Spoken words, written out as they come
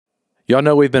Y'all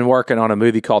know we've been working on a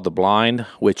movie called The Blind,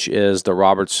 which is the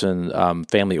Robertson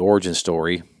family origin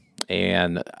story.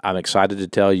 And I'm excited to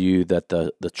tell you that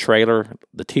the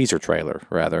teaser trailer,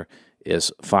 rather,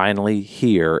 is finally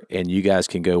here, and you guys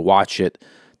can go watch it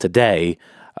today.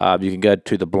 You can go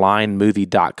to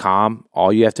theblindmovie.com.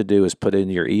 All you have to do is put in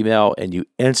your email, and you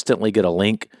instantly get a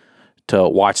link to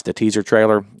watch the teaser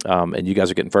trailer, and you guys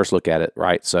are getting first look at it,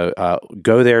 right? So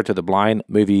go there to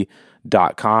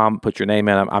theblindmovie.com, put your name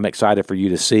in. I'm excited for you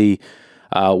to see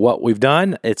what we've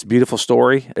done. It's a beautiful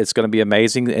story. It's going to be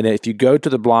amazing. And if you go to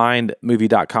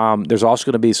theblindmovie.com, there's also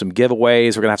going to be some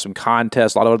giveaways. We're going to have some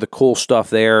contests, a lot of other cool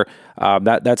stuff there.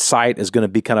 That site is going to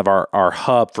be kind of our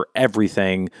hub for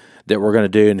everything that we're going to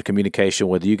do in communication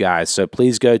with you guys. So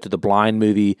please go to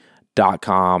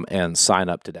theblindmovie.com and sign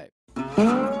up today.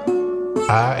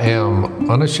 I am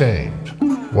unashamed.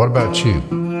 What about you?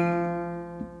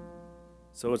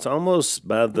 So it's almost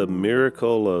by the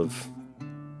miracle of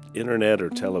internet or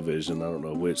television, I don't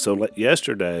know which. So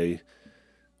yesterday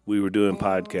we were doing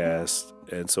podcasts,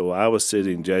 and so I was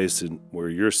sitting, Jason, where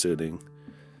you're sitting,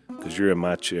 because you're in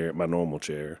my chair, my normal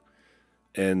chair,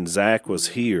 and Zach was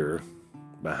here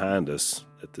behind us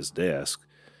at this desk.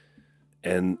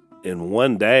 And in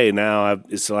one day now,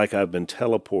 it's like I've been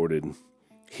teleported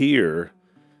here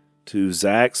to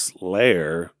Zach's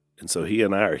lair, and so he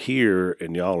and I are here,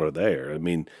 and y'all are there. I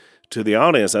mean, to the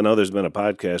audience, I know there's been a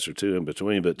podcast or two in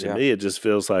between, but to me, it just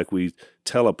feels like we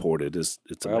teleported. It's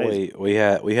amazing. We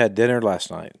had dinner last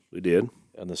night. We did.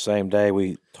 And the same day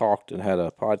we talked and had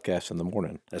a podcast in the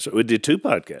morning. That's right. We did 2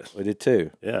 podcasts. We did 2.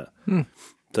 Yeah.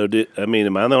 So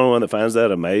am I the only one that finds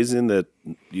that amazing that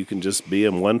you can just be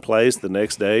in one place the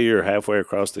next day you're halfway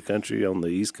across the country on the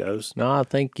East Coast? No, I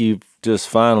think you've just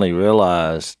finally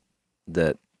realized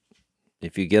that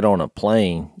if you get on a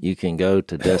plane, you can go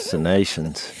to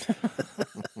destinations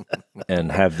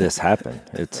and have this happen.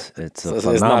 It's a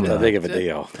phenomenon. It's not that big of a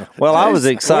deal. Well, I was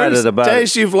excited about it.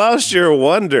 Jace, you've lost your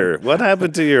wonder. What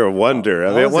happened to your wonder?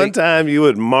 I mean, at one time you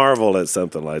would marvel at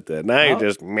something like that. Now you're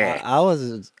just meh. I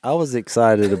was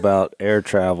excited about air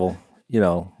travel,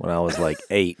 when I was like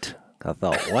 8. I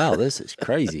thought, wow, this is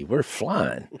crazy. We're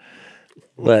flying.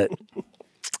 But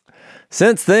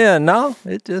since then, no,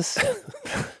 it just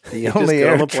the only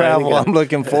air travel I'm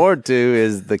looking forward to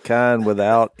is the kind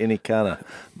without any kind of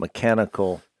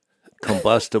mechanical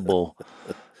combustible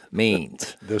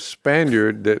means. The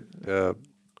Spaniard that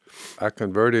I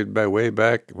converted way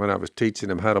back when I was teaching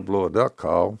him how to blow a duck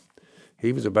call,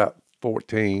 he was about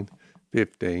 14,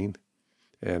 15,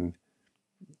 and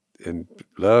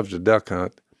loves the duck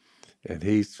hunt. And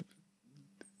if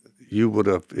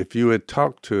you had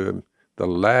talked to him, the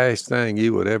last thing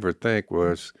you would ever think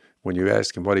was, when you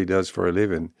ask him what he does for a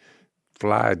living,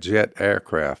 fly jet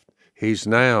aircraft. He's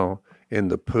now in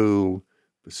the pool,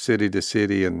 city to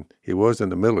city, and he was in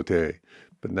the military,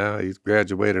 but now he's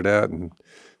graduated out, and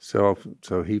so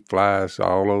he flies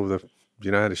all over the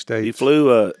United States. He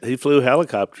flew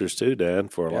helicopters too, Dan,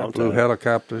 for a long time. Flew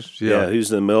helicopters. Yeah, he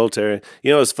was in the military.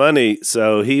 It's funny.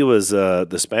 So he was the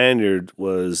Spaniard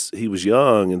he was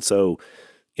young, and so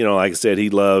like I said, he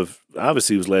was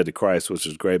led to Christ, which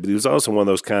was great, but he was also one of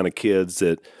those kind of kids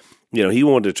that, he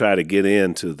wanted to try to get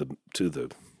into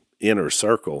the inner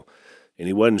circle, and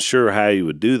he wasn't sure how he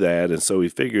would do that, and so he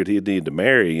figured he'd need to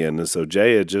marry again, and so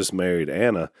Jay had just married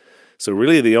Anna. So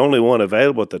really the only one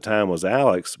available at the time was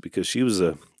Alex, because she was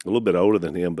a little bit older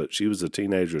than him, but she was a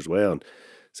teenager as well. And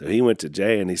so he went to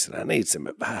Jay and he said, I need some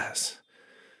advice.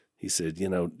 He said,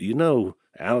 do you know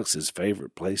Alex's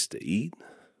favorite place to eat?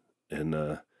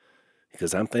 And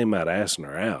because I'm thinking about asking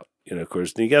her out. Of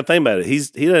course, you got to think about it. He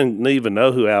doesn't even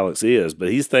know who Alex is,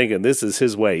 but he's thinking this is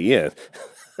his way in.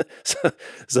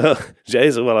 so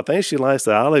Jay said, well, I think she likes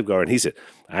the Olive Garden. He said,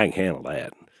 I can handle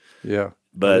that. Yeah.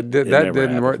 But that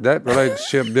didn't work. That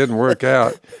relationship didn't work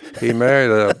out. He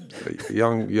married a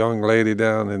young lady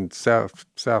down in South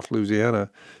Louisiana.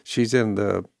 She's in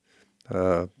the.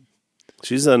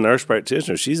 She's a nurse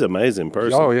practitioner. She's an amazing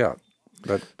person. Oh yeah,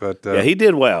 but yeah, he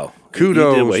did well.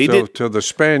 Kudos to the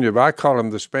Spaniard. I call him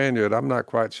the Spaniard. I'm not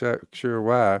quite sure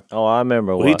why. Oh, I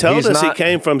remember. Well, he told us he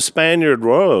came from Spaniard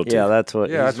royalty. Yeah, that's what.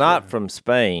 Yeah, he's not from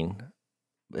Spain.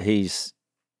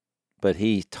 But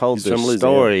he told the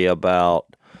story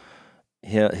about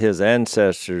his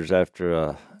ancestors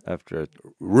after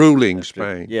ruling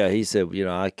Spain. Yeah, he said,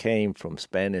 I came from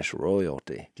Spanish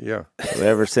royalty. Yeah. So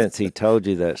ever since he told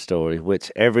you that story,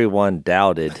 which everyone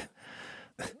doubted,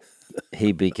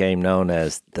 he became known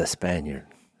as the Spaniard.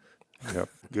 Yep.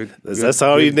 Good. That's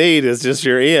all you need is just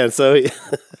your in. So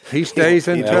he stays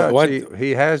in touch.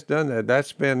 He has done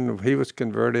that. He was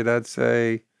converted, I'd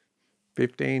say,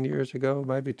 15 years ago,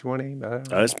 maybe 20. I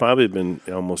don't know. It's probably been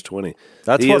almost 20.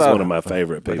 That's He what is I- one of my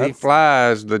favorite But people. he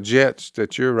flies the jets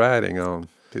that you're riding on.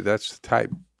 That's the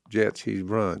type jets he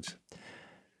runs.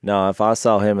 No, if I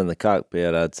saw him in the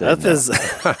cockpit, I'd say no.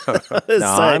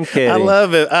 I'm kidding.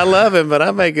 I love him, but I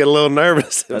may get a little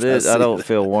nervous. I don't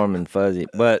feel warm and fuzzy.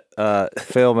 But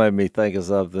Phil made me think of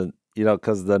something,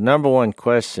 because the number one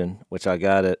question, which I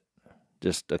got it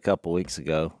just a couple weeks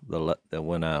ago,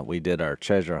 when we did our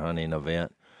treasure hunting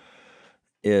event,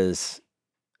 is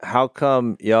how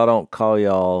come y'all don't call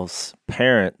y'all's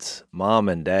parents mom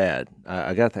and dad?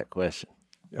 I got that question.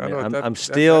 I know I'm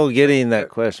still getting that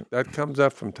question. That comes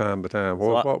up from time to time.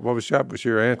 What was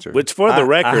your answer? Which, for the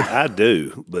record, I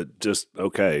do, but I'm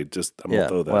going to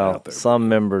throw that out there. Some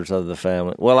members of the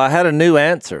family. Well, I had a new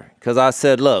answer because I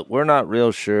said, look, we're not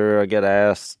real sure. I get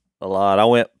asked a lot. I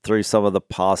went through some of the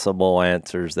possible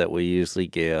answers that we usually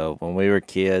give. When we were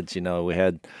kids, we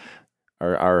had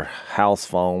our house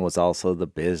phone was also the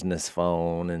business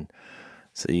phone, and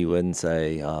so you wouldn't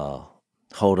say,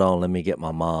 hold on, let me get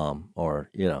my mom, or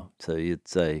so you'd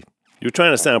say, you're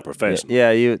trying to sound professional.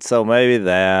 Yeah, so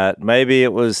maybe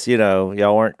it was,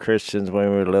 y'all weren't Christians when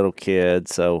we were little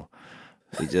kids, so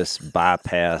we just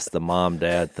bypassed the mom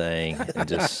dad thing and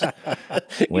just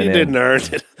went you didn't earn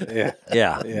it.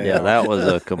 Yeah, that was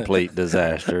a complete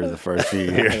disaster the first few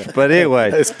years. But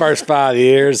anyway, His first 5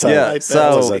 years, so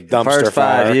was a dumpster first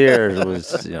fire. 5 years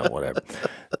was whatever.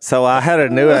 So I had a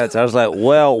new answer. I was like,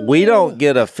 well, we don't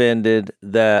get offended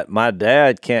that my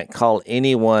dad can't call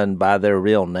anyone by their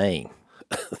real name.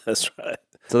 That's right.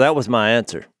 So that was my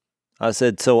answer. I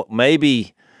said, so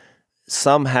maybe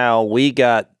somehow we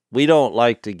don't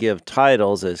like to give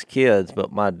titles as kids,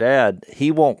 but my dad, he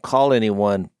won't call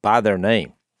anyone by their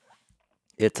name.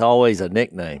 It's always a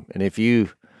nickname. And if you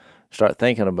start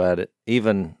thinking about it,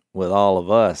 even with all of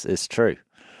us, it's true.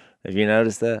 Have you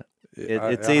noticed that?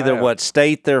 It's either what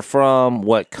state they're from,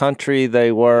 what country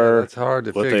they were. It's hard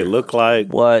to what figure. they look like,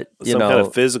 some kind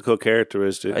of physical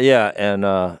characteristic. Yeah,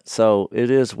 and so it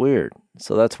is weird.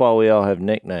 So that's why we all have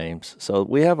nicknames. So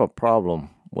we have a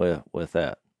problem with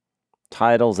that.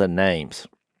 Titles and names.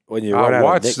 When you run I out of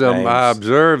watched them, I nicknames-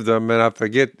 observed them, and I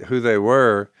forget who they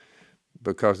were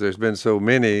because there's been so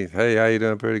many. Hey, how you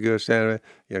doing? Pretty good, Santa.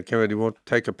 Kim, do you want to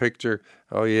take a picture?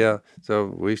 Oh, yeah. So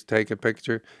we take a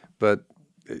picture. But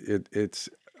it's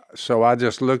so I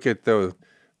just look at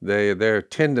their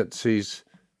tendencies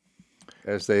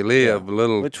as they live a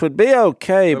little. Which would be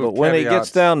okay, little but when it caveats.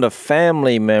 gets down to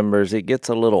family members, it gets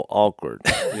a little awkward.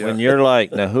 When you're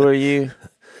like, now who are you?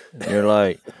 And you're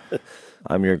like,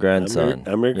 I'm your grandson.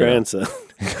 I'm your grandson.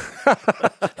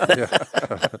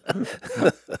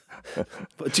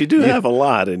 But you do have a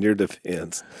lot in your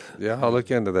defense. Yeah, I'll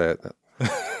look into that.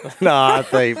 No, I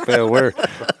think Phil,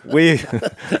 we've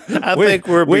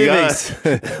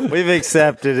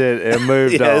accepted it and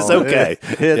moved on. It's okay.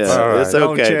 It's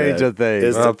Don't okay. change Dad. a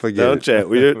thing. I'll forget Don't it. change.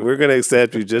 We're going to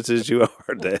accept you just as you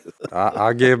are, Dad.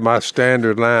 I give my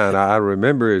standard line. I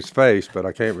remember his face, but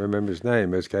I can't remember his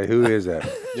name. Okay, who is that?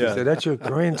 She said, that's your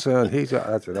grandson. I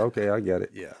said, okay, I get it.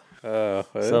 Yeah.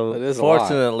 So it is a lot.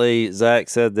 fortunately, Zach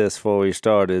said this before we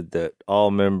started, that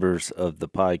all members of the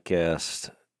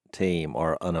podcast team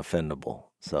are unoffendable.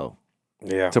 So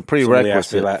Yeah, it's a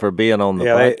prerequisite for being on the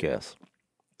podcast.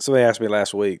 Somebody asked me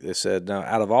last week. They said, "Now,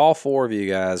 out of all four of you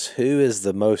guys, who is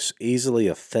the most easily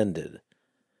offended?"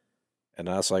 And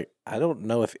I was like, "I don't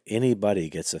know if anybody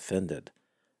gets offended.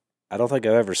 I don't think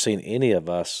I've ever seen any of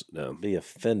us be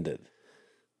offended."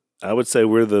 I would say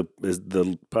we're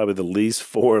probably the least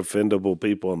four offendable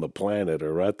people on the planet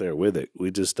are right there with it.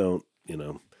 We just don't,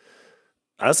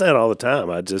 I say it all the time.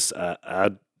 I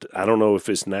don't know if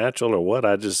it's natural or what.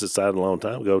 I just decided a long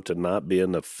time ago to not be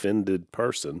an offended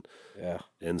person. Yeah.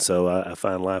 And so I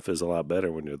find life is a lot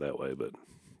better when you're that way, but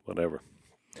whatever.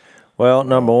 Well,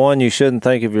 number one, you shouldn't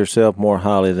think of yourself more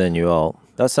highly than you ought.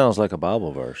 That sounds like a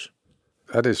Bible verse.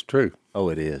 That is true. Oh,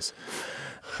 it is.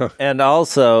 And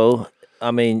also, I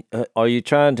mean, are you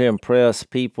trying to impress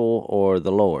people or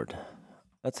the Lord?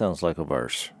 That sounds like a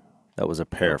verse. That was a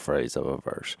paraphrase of a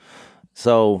verse.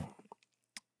 So,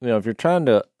 if you're trying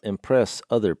to impress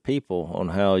other people on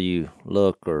how you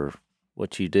look or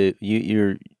what you do,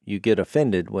 you get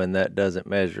offended when that doesn't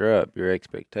measure up your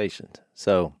expectations.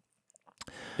 So,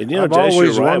 And I've Jace,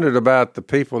 always you're right. wondered about the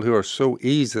people who are so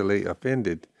easily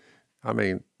offended. I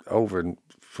mean, over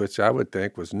which I would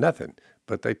think was nothing,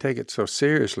 but they take it so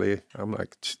seriously. I'm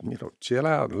like, chill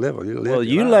out and live. well,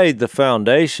 you laid the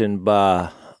foundation by,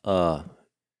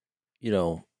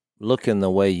 looking the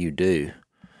way you do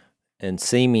and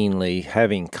seemingly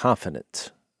having confidence.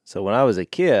 So when I was a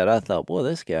kid, I thought, boy,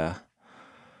 this guy,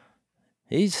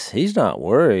 he's not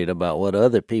worried about what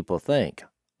other people think,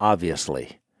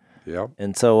 obviously. Yeah.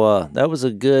 And so that was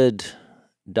a good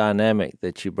dynamic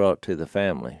that you brought to the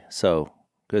family. So,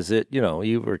 because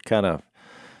you were kind of,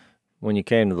 when you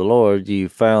came to the Lord, you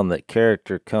found that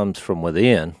character comes from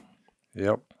within.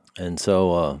 Yep. And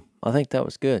so I think that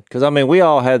was good. Because, I mean, we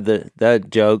all had that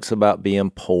jokes about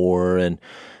being poor. And,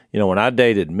 when I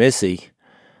dated Missy,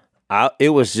 it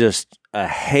was just a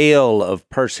hail of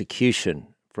persecution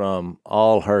from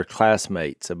all her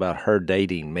classmates about her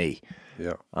dating me.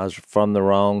 Yeah. I was from the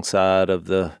wrong side of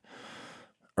the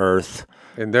earth.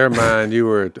 In their mind, you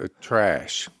were a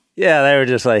trash. Yeah, they were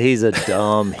just like, he's a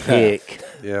dumb hick.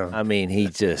 Yeah. I mean, he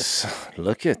just,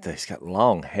 look at this. He's got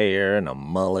long hair and a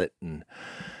mullet, and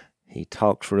he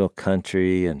talks real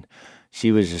country, and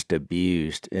she was just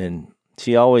abused. And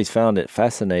she always found it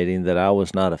fascinating that I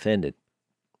was not offended.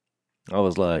 I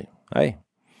was like, hey,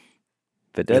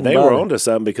 if it doesn't they bother. were onto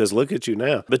something, because look at you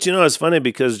now. But it's funny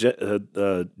because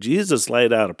Jesus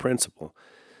laid out a principle.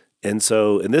 And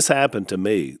this happened to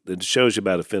me. That shows you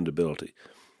about offendability.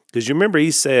 Because you remember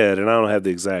he said, and I don't have the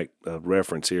exact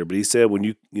reference here, but he said when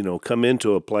you come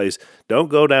into a place, don't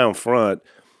go down front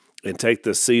and take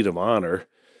the seat of honor,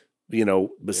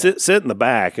 but sit in the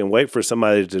back and wait for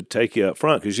somebody to take you up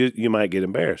front, because you might get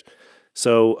embarrassed.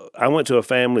 So I went to a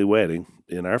family wedding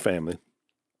in our family,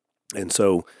 and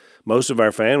so most of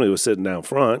our family was sitting down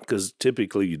front, because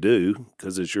typically you do,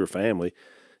 because it's your family.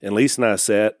 And Lisa and I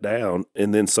sat down,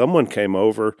 and then someone came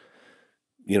over,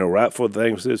 right before the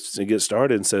thing was to get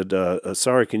started, and said,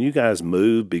 sorry, can you guys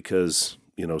move, because,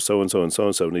 so-and-so and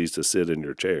so-and-so needs to sit in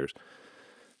your chairs.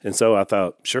 And so I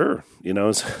thought, sure,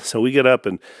 so we get up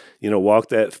and, walk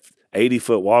that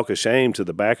 80-foot walk of shame to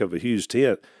the back of a huge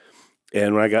tent.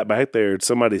 And when I got back there,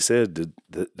 somebody said,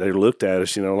 they looked at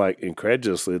us, like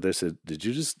incredulously. They said, did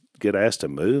you just get asked to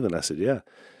move? And I said, yeah.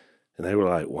 And they were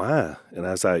like, why? And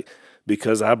I was like,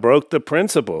 because I broke the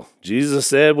principle. Jesus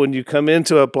said, when you come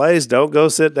into a place, don't go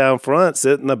sit down front,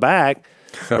 sit in the back,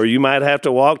 or you might have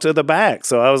to walk to the back.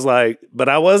 So I was like, but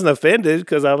I wasn't offended,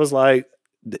 because I was like,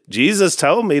 Jesus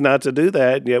told me not to do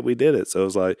that, and yet we did it. So it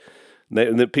was like,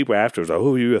 and then people afterwards,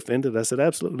 oh, you offended? I said,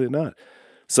 absolutely not.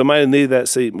 Somebody needed that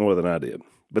seat more than I did.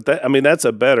 But that's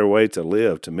a better way to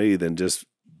live to me than just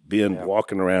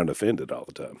walking around offended all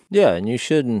the time. Yeah, and you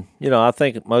shouldn't, I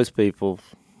think most people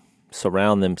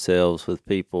surround themselves with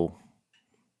people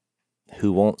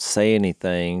who won't say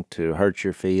anything to hurt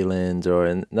your feelings,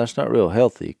 and that's not real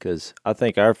healthy, because I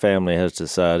think our family has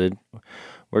decided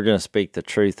we're going to speak the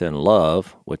truth in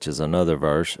love, which is another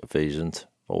verse, Ephesians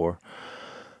 4.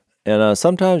 And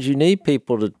sometimes you need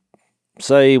people to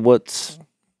say what's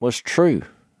true.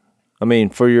 I mean,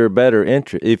 for your better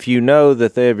interest. If you know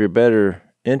that they have your better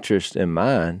interest in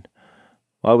mind,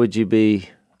 why would you be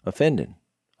offended?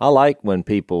 I like when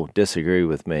people disagree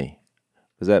with me,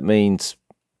 because that means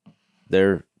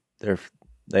they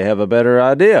have a better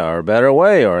idea or a better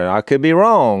way, or I could be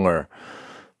wrong, or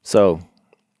so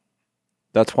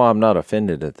that's why I'm not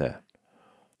offended at that.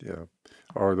 Yeah.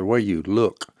 Or the way you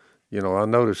look. I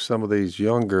notice some of these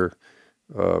younger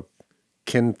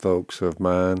kinfolks of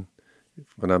mine,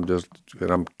 when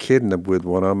I'm kidding them with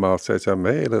one of them, I'll say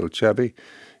something, hey, little chubby.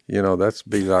 That's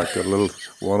be like a little,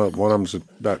 one of them's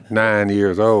about 9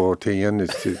 years old or 10,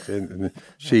 and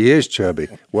she is chubby.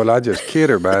 Well, I just kid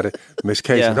her about it. Miss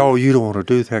Kay said, oh, you don't want to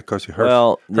do that because it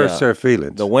hurts their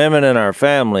feelings. The women in our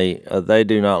family, they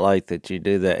do not like that you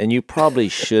do that. And you probably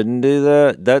shouldn't do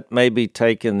that. That may be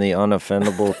taking the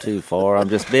unoffendable too far. I'm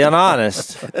just being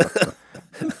honest.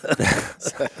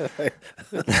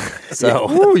 So,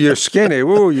 ooh, you're skinny.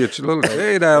 Ooh, you're a little.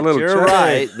 Hey, now, a little. You're chubby.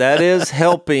 right. That is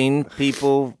helping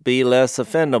people be less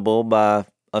offendable by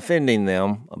offending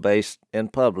them based in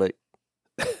public.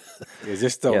 Yeah,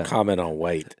 just don't comment on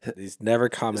weight. Just never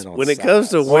comment on when size. it comes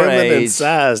to Or women and age.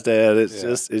 size, Dad.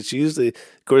 It's usually,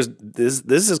 of course,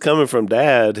 this is coming from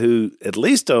Dad, who at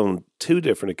least on 2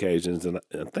 different occasions, and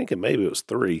I'm thinking maybe it was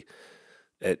 3,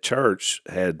 at church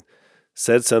had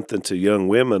said something to young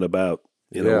women about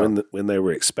when they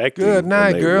were expecting. Good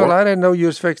night, girl. weren't. I didn't know you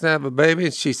was fixing to have a baby.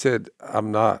 And she said,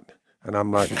 I'm not. And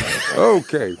I'm like,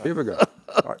 okay, here we go.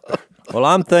 All right. Well,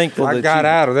 I'm thankful I that got you,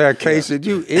 out of there. Kay said,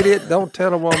 you idiot, don't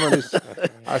tell a woman this.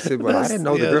 I said, well, I didn't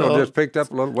know the girl just picked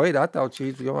up a little weight. I thought she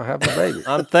was going to have a baby.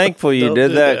 I'm thankful you Don't did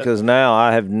do that, that. because now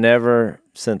I have never,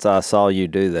 since I saw you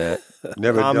do that,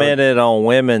 Never done. commented on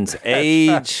women's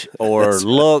age or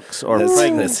looks or I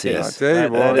pregnancies. tell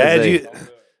you what, Dad,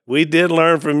 We did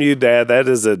learn from you, Dad. That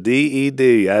is a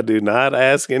DED. I do not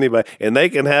ask anybody. And they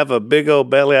can have a big old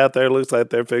belly out there. Looks like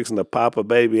they're fixing to pop a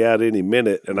baby out any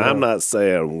minute. And I'm not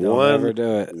saying Don't one ever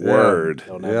do it. word.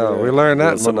 Don't ever Yeah, do we it. learned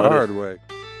that Well, one the hard way.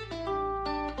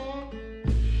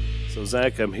 So,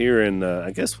 Zach, I'm here in,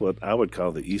 I guess, what I would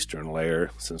call the eastern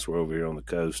layer, since we're over here on the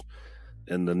coast.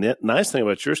 And the nice thing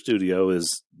about your studio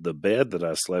is the bed that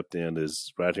I slept in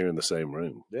is right here in the same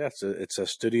room. Yeah, it's a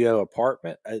studio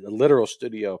apartment, a literal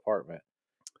studio apartment.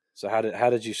 So how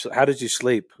did you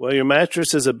sleep? Well, your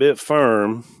mattress is a bit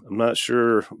firm. I'm not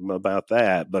sure about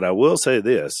that, but I will say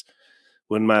this.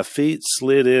 When my feet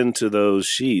slid into those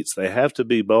sheets, they have to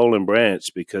be bowl and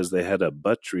branch because they had a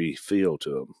buttery feel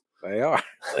to them. They are.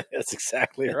 That's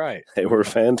exactly right. They were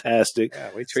fantastic.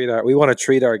 Yeah, we want to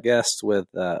treat our guests with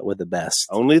the best.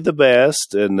 Only the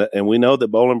best, and we know that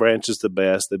Bowl and Branch is the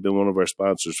best. They've been one of our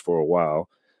sponsors for a while.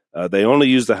 They only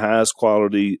use the highest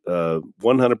quality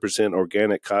 100%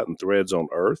 organic cotton threads on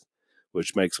earth,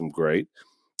 which makes them great.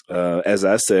 As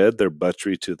I said, they're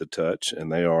buttery to the touch,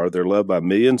 and they are. They're loved by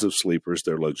millions of sleepers.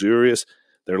 They're luxurious.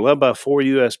 They're loved by 4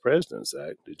 U.S. presidents,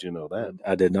 Zach. Did you know that?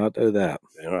 I did not know that.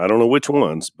 I don't know which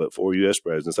ones, but 4 U.S.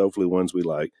 presidents, hopefully ones we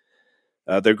like.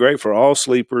 They're great for all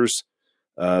sleepers.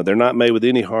 They're not made with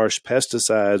any harsh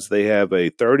pesticides. They have a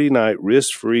 30-night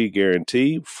risk-free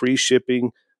guarantee, free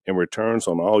shipping, and returns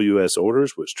on all U.S.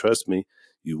 orders, which, trust me,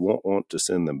 you won't want to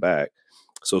send them back.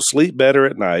 So sleep better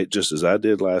at night, just as I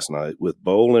did last night, with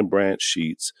Bowl and Branch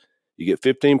sheets. You get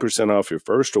 15% off your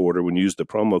first order when you use the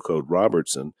promo code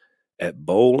Robertson at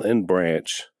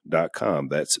bowlandbranch.com.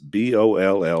 That's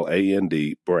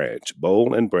BOLLAND branch,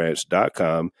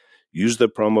 bowlandbranch.com. Use the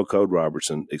promo code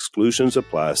Robertson. Exclusions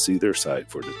apply. See their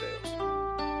site for details.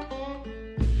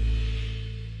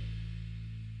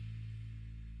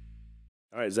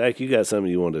 All right, Zach, you got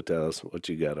something you wanted to tell us. What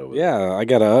you got over there? Yeah, I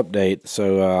got an update.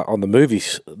 So on the movie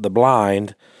The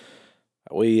Blind,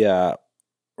 we are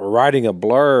writing a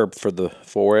blurb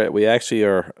for it. We actually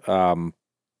are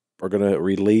going to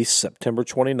release September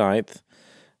 29th.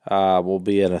 We'll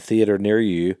be in a theater near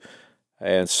you.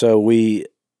 And so we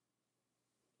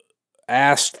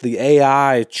asked the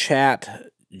AI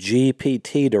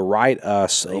ChatGPT to write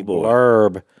us a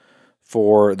blurb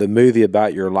for the movie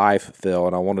about your life, Phil,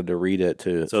 and I wanted to read it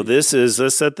too. So let's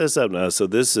set this up now. So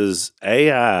this is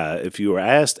AI. If you were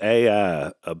asked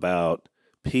AI about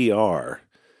PR,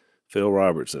 Phil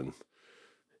Robertson,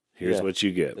 here's what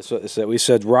you get. So we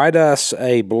said, write us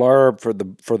a blurb for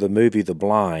the movie The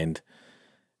Blind,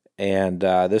 and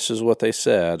this is what they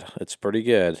said. It's pretty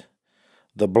good.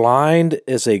 The Blind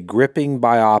is a gripping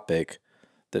biopic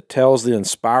that tells the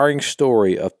inspiring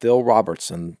story of Phil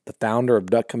Robertson, the founder of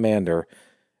Duck Commander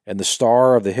and the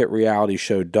star of the hit reality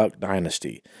show Duck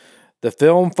Dynasty. The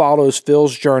film follows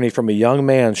Phil's journey from a young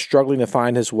man struggling to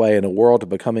find his way in a world to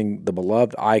becoming the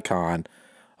beloved icon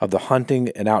of the hunting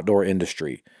and outdoor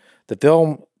industry. The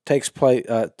film takes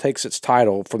its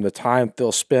title from the time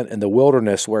Phil spent in the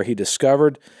wilderness, where he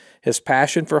discovered his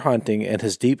passion for hunting and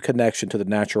his deep connection to the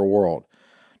natural world.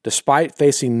 Despite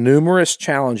facing numerous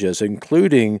challenges,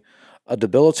 including a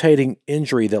debilitating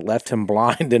injury that left him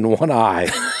blind in one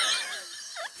eye,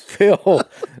 Phil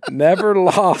never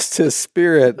lost his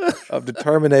spirit of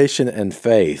determination and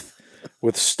faith.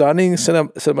 With stunning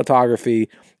cinematography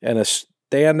and a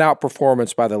standout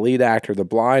performance by the lead actor, The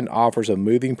Blind offers a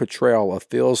moving portrayal of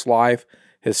Phil's life,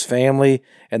 his family,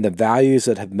 and the values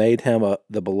that have made him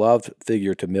the beloved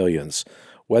figure to millions.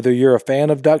 Whether you're a fan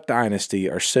of Duck Dynasty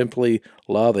or simply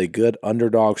love a good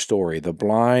underdog story, The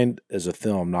Blind is a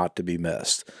film not to be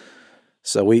missed.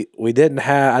 So I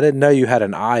didn't know you had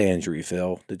an eye injury,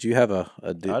 Phil. Did you have a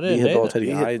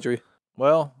debilitating eye injury?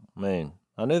 Well,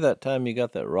 I knew that time you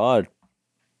got that rod,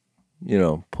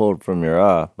 pulled from your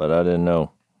eye, but I didn't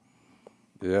know.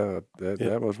 Yeah,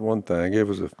 that was one thing. It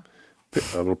was a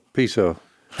little piece of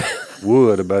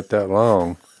wood about that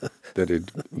long that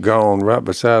had gone right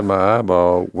beside my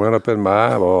eyeball, went up in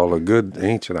my eyeball a good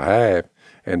inch and a half,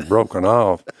 and broken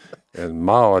off. And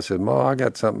I said, Ma, I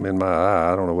got something in my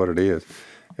eye. I don't know what it is.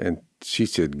 And she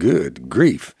said, good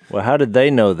grief. Well, how did they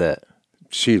know that?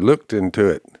 She looked into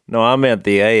it. No, I meant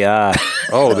the AI.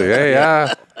 Oh, the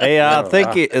AI? AI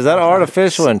thinking, is that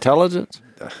artificial intelligence?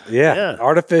 Yeah.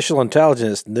 Artificial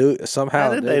intelligence knew somehow.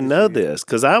 How did they know this?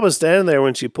 Because I was standing there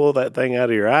when she pulled that thing out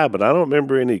of your eye, but I don't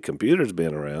remember any computers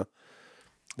being around.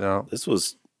 No. This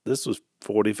was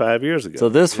 45 years ago. So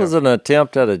this was an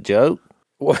attempt at a joke?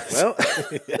 Well,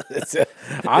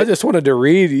 I just wanted to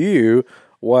read you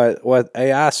what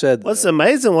AI said. What's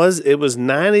amazing was it was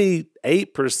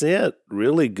 98%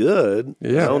 really good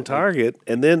on target,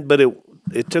 and then but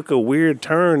it took a weird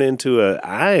turn into an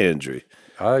eye injury.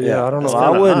 I don't It's know. I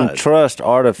kinda wouldn't odd. trust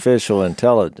artificial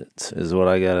intelligence, is what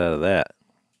I got out of that.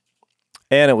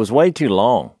 And it was way too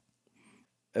long.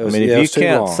 It was, I mean, yeah, it if you was too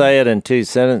can't long. say it in 2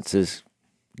 sentences,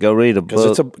 go read a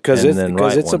book because and then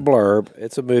write it's a one. blurb.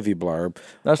 It's a movie blurb.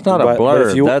 That's not a but if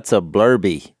blurb. you- That's a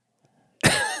blurby.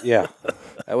 Yeah,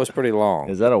 that was pretty long.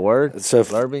 Is that a word? So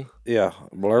Blurby? yeah,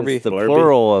 blurby. It's the Blurby?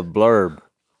 plural of blurb.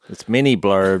 It's many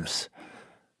blurbs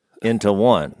into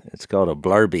one. It's called a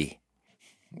blurby.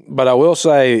 But I will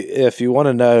say, if you want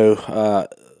to know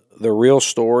the real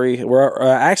story, we're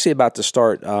actually about to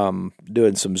start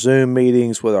doing some Zoom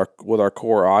meetings with our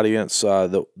core audience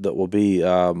that will be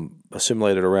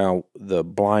assimilated around the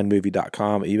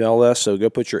blindmovie.com email list. So go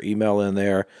put your email in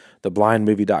there,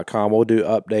 theblindmovie.com. We'll do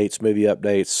updates, movie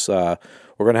updates.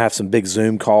 We're going to have some big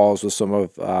Zoom calls with some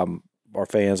of our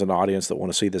fans and audience that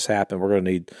want to see this happen. We're going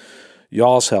to need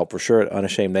y'all's help for sure at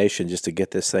Unashamed Nation just to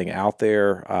get this thing out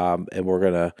there. And we're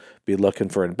going to be looking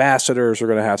for ambassadors. We're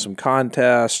going to have some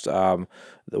contests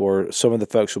where some of the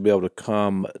folks will be able to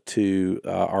come to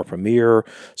our premiere.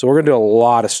 So we're going to do a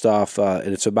lot of stuff,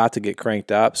 and it's about to get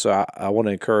cranked up. So I want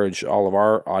to encourage all of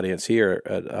our audience here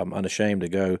at Unashamed to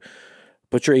go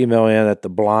put your email in at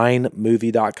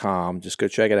theblindmovie.com. Just go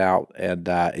check it out, and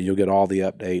you'll get all the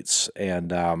updates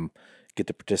and get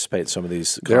to participate in some of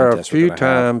these contests. There are a few we're gonna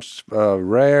have. times,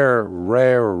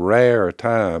 rare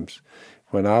times,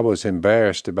 when I was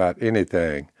embarrassed about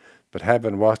anything, but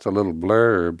having watched a little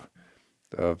blurb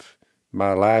of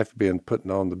my life being put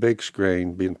on the big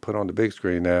screen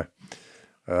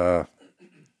now,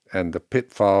 and the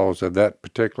pitfalls of that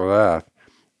particular life,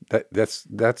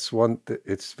 that's one.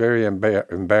 It's very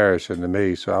embarrassing to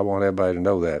me. So I want everybody to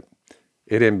know that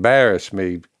it embarrassed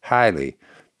me highly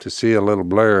to see a little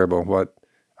blurb on what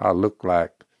I looked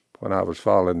like when I was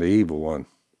following the evil one.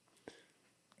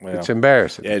 Well, It's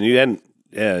embarrassing. Yeah, and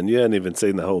you hadn't even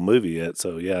seen the whole movie yet.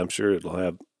 So yeah, I'm sure it'll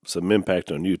have some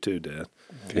impact on you too, Dad.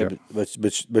 Yeah,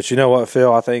 but you know what,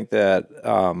 Phil? I think that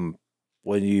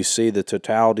when you see the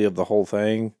totality of the whole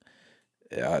thing,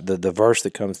 the verse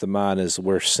that comes to mind is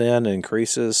where sin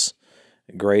increases,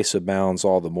 grace abounds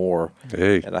all the more.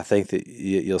 Hey, And I think that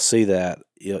you'll see that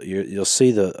you'll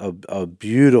see a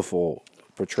beautiful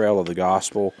portrayal of the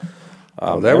gospel.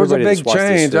 there was a everybody that's big watched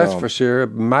this change, that's film- for sure.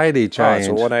 Mighty Oh, it's change.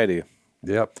 a 180.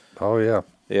 Yep. Oh yeah.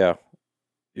 Yeah.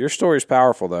 Your story is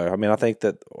powerful, though. I mean, I think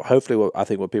that hopefully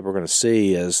what people are going to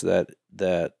see is that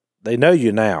they know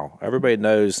you now. Everybody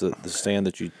knows the stand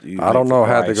that you I don't make know for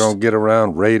how they're Christ. going to get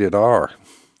around rated R.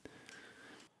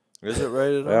 Is it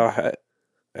rated R? Well,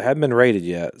 it hadn't been rated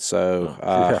yet, so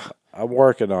Yeah. I'm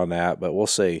working on that, but we'll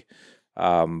see.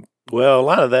 Well, a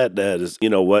lot of that, Dad, is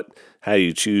how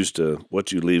you choose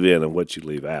what you leave in and what you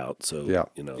leave out. So Yeah.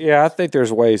 Yeah, I think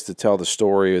there's ways to tell the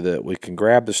story that we can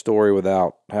grab the story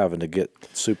without having to get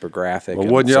super graphic. Well,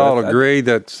 And wouldn't so y'all agree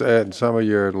that at some of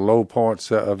your low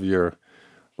points of your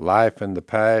life in the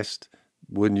past,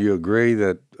 wouldn't you agree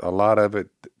that a lot of it,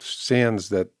 sins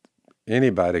that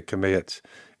anybody commits,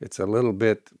 it's a little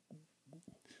bit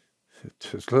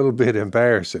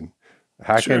embarrassing.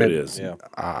 How Sure can it is. Yeah.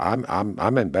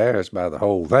 I'm embarrassed by the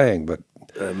whole thing, but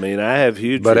I mean, I have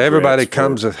huge. But everybody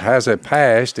regrets has a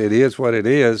past. It is what it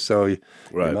is. So you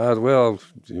Right. might as well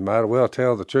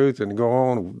tell the truth and go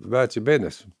on about your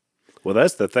business. Well,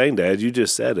 that's the thing, Dad. You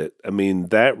just said it. I mean,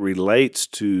 that relates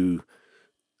to,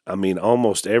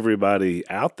 almost everybody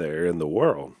out there in the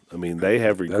world. I mean, they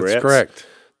have regrets. That's correct.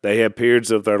 They have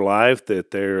periods of their life that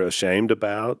they're ashamed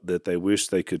about, that they wish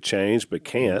they could change but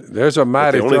can't. There's a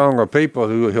mighty only- throng of people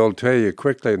who he'll tell you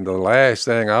quickly, and the last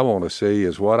thing I want to see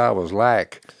is what I was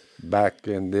like back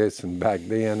in this and back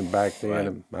then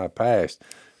in my past.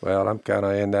 Well, I'm kind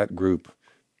of in that group.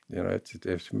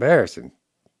 It's embarrassing.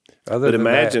 But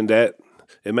imagine that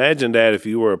if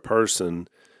you were a person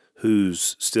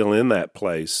who's still in that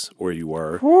place where you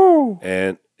were,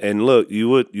 and look, you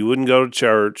wouldn't go to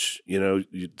church.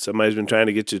 Somebody's been trying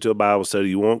to get you to a Bible study,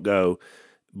 you won't go,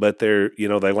 but they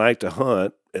like to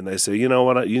hunt, and they say, you know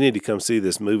what, you need to come see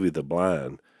this movie, The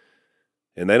Blind,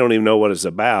 and they don't even know what it's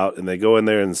about, and they go in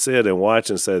there and sit and watch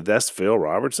and say, that's Phil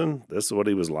Robertson, that's what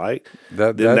he was like.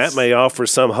 That may offer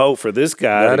some hope for this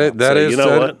guy.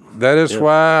 That is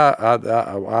why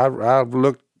I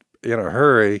looked in a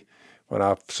hurry when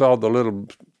I saw the little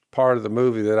part of the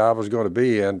movie that I was going to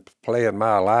be in, playing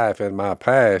my life and my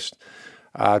past.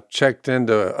 I checked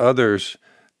into others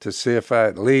to see if I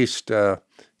at least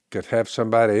could have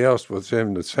somebody else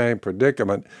within the same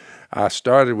predicament. I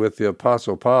started with the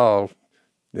Apostle Paul,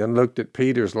 then looked at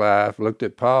Peter's life, looked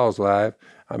at Paul's life.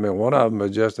 I mean, one of them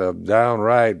was just a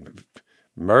downright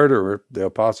murderer, the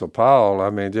Apostle Paul.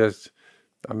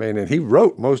 And he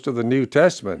wrote most of the New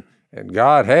Testament. And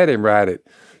God had him write it.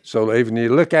 So even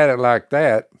you look at it like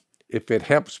that, if it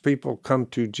helps people come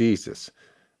to Jesus,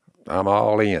 I'm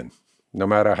all in, no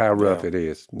matter how rough it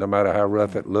is, no matter how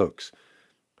rough it looks.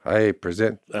 Hey,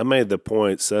 present. I made the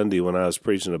point Sunday when I was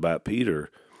preaching about Peter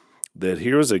that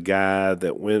here's a guy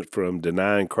that went from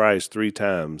denying Christ 3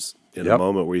 times in a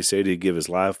moment where he said he'd give his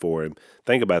life for him.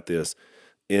 Think about this.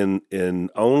 In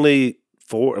only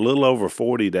a little over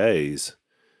 40 days,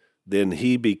 then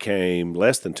he became,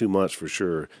 less than 2 months for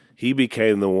sure, he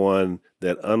became the one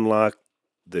that unlocked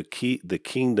the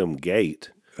kingdom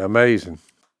gate. Amazing.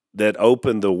 That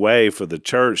opened the way for the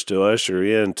church to usher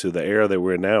into the era that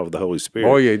we're in now with the Holy Spirit.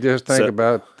 Boy, you just think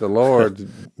about the Lord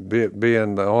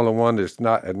being the only one that's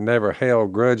never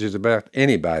held grudges about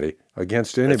anybody,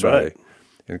 against anybody,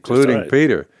 including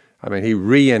Peter. I mean, he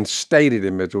reinstated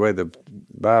him, is the way the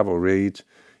Bible reads.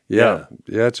 Yeah,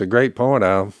 it's a great point,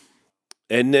 Al.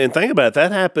 And think about it,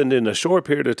 that happened in a short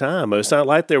period of time. It's not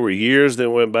like there were years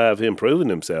that went by of him proving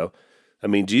himself. I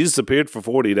mean, Jesus appeared for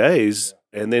 40 days,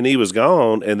 and then he was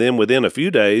gone, and then within a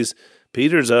few days,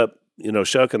 Peter's up,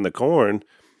 shucking the corn,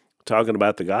 talking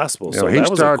about the gospel. So he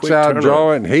starts out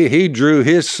drawing. He drew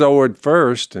his sword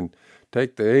first and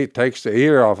takes the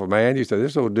ear off a man. You say,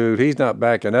 this old dude, he's not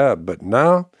backing up. But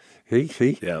no, he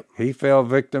fell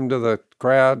victim to the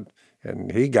crowd,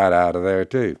 and he got out of there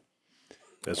too.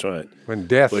 That's right. When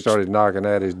death started knocking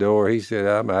at his door, he said,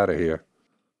 I'm out of here.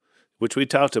 Which we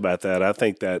talked about that. I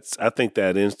think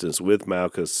that instance with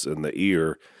Malchus and the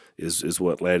ear is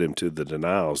what led him to the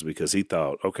denials, because he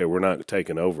thought, okay, we're not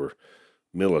taking over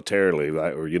militarily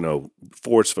or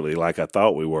forcefully like I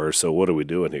thought we were. So what are we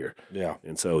doing here? Yeah.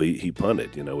 And so he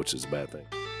punted, which is a bad thing.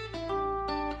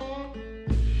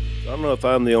 I don't know if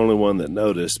I'm the only one that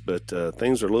noticed, but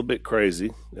things are a little bit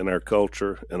crazy in our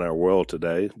culture and our world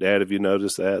today. Dad, have you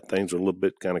noticed that things are a little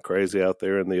bit kind of crazy out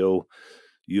there in the old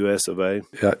U.S. of A?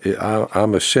 Yeah,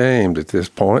 I'm ashamed at this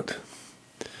point.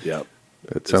 Yeah.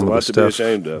 It's a lot to be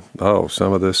ashamed of. Oh,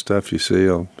 some of this stuff you see,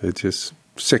 it's just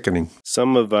sickening.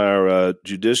 Some of our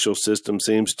judicial system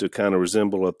seems to kind of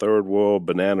resemble a third world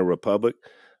banana republic.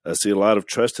 I see a lot of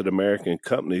trusted American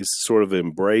companies sort of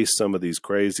embrace some of these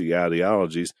crazy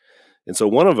ideologies. And so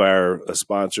one of our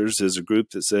sponsors is a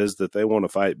group that says that they want to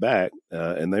fight back,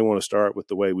 and they want to start with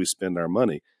the way we spend our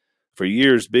money. For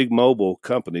years, big mobile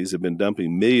companies have been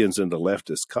dumping millions into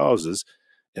leftist causes,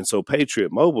 and so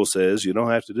Patriot Mobile says you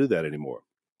don't have to do that anymore.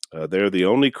 They're the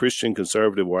only Christian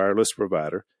conservative wireless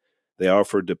provider. They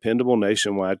offer dependable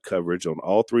nationwide coverage on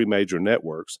all 3 major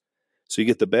networks, so you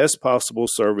get the best possible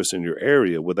service in your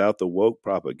area without the woke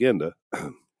propaganda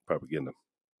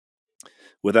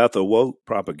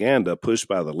pushed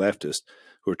by the leftists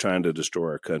who are trying to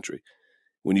destroy our country.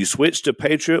 When you switch to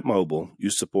Patriot Mobile,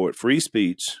 you support free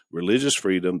speech, religious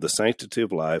freedom, the sanctity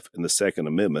of life, and the Second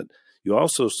Amendment. You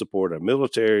also support our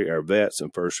military, our vets,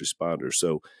 and first responders.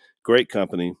 So great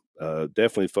company.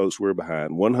 Definitely folks we're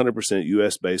behind. 100%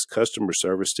 U.S.-based customer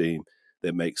service team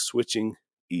that makes switching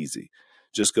easy.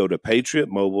 Just go to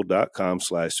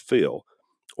patriotmobile.com/Phil,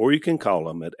 or you can call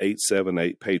them at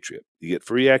 878-PATRIOT. You get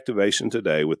free activation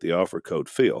today with the offer code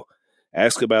Phil.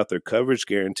 Ask about their coverage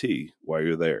guarantee while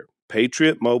you're there.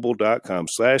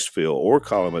 patriotmobile.com/Phil, or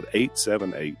call them at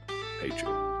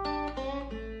 878-PATRIOT.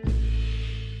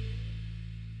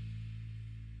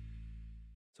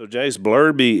 So, Jace,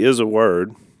 blurby is a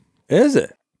word. Is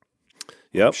it?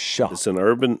 Yep. Shocked. It's an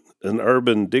urban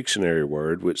dictionary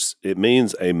word, which it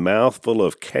means a mouthful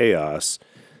of chaos,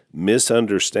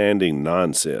 misunderstanding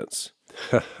nonsense.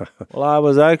 Well, I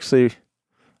was actually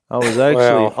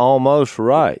almost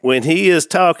right. When he is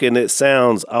talking, it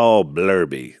sounds all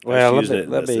blurby. Well,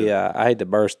 let me I hate to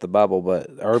burst the bubble, but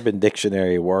Urban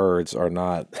Dictionary words are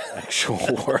not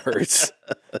actual words.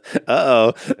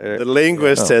 Uh-oh. The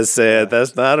linguist has said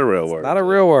that's not a real word. Not a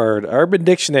real word. Urban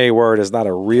Dictionary word is not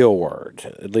a real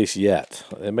word, at least yet.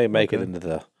 It may make it into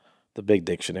the big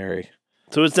dictionary.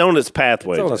 So it's on its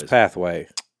pathway. It's on its pathway.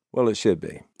 Well, it should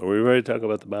be. Are we ready to talk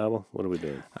about the Bible? What are we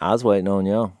doing? I was waiting on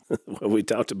y'all. Well, we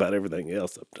talked about everything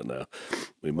else up to now.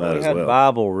 We might as had well.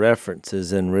 Bible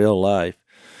references in real life.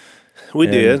 We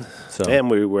did. So.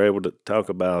 And we were able to talk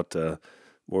about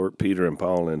work Peter and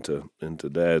Paul into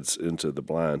the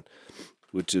blind,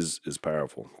 which is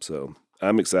powerful. So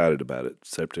I'm excited about it.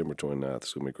 September 29th.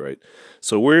 It's going to be great.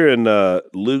 So we're in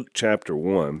Luke chapter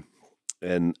 1,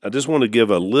 and I just want to give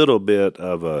a little bit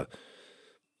of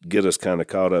get us kind of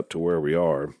caught up to where we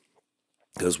are,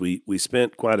 because we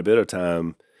spent quite a bit of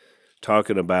time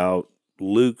talking about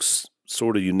Luke's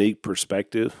sort of unique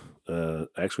perspective.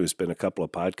 Actually, we spent a couple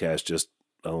of podcasts just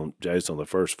on the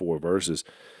first 4 verses,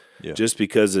 just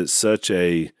because it's such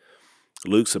a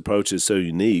Luke's approach is so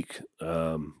unique.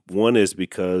 One is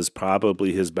because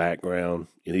probably his background,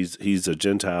 and he's a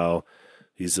Gentile,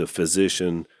 he's a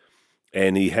physician,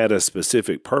 and he had a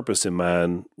specific purpose in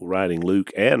mind writing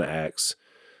Luke and Acts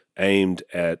aimed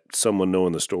at someone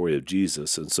knowing the story of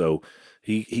Jesus. And so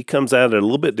he comes at it a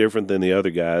little bit different than the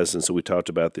other guys, and so we talked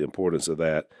about the importance of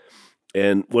that.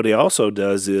 And what he also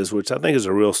does is, which I think is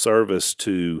a real service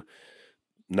to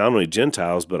not only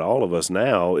Gentiles, but all of us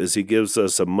now, is he gives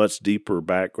us a much deeper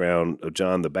background of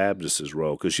John the Baptist's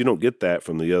role, because you don't get that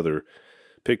from the other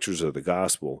pictures of the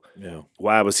gospel. Yeah.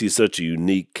 Why was he such a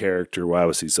unique character? Why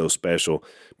was he so special?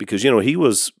 Because, you know, he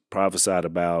was prophesied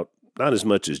about not as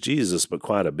much as Jesus, but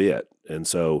quite a bit. And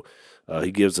so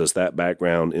he gives us that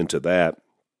background into that.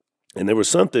 And there was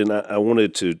something I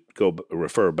wanted to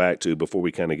refer back to before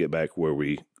we kind of get back where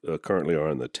we currently are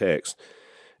in the text.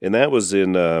 And that was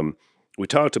in, we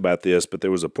talked about this, but there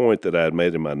was a point that I had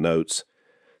made in my notes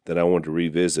that I wanted to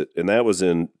revisit. And that was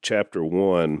in chapter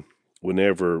 1,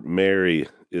 whenever Mary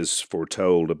is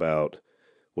foretold about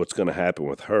what's going to happen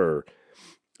with her.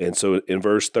 And so in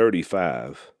verse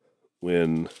 35,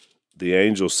 when the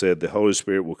angel said, "The Holy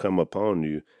Spirit will come upon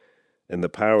you, and the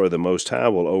power of the Most High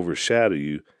will overshadow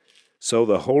you. So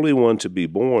the Holy One to be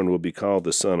born will be called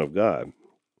the Son of God."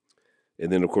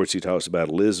 And then, of course, he talks about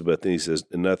Elizabeth, and he says,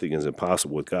 "And nothing is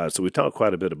impossible with God." So we talked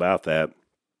quite a bit about that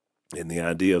and the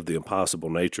idea of the impossible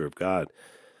nature of God.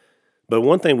 But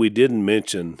one thing we didn't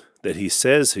mention that he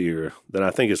says here that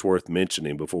I think is worth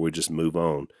mentioning before we just move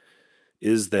on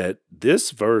is that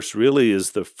this verse really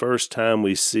is the first time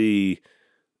we see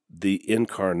the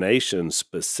incarnation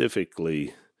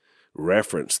specifically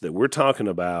referenced, that we're talking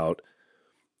about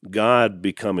God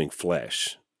becoming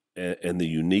flesh and the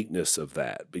uniqueness of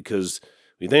that. Because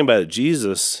when you think about it,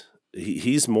 Jesus,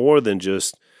 he's more than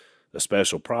just a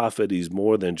special prophet. He's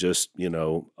more than just, you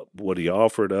know, what he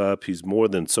offered up. He's more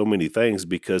than so many things,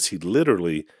 because he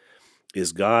literally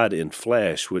is God in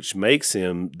flesh, which makes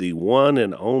him the one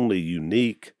and only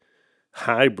unique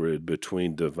hybrid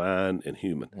between divine and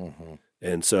human. Mm-hmm.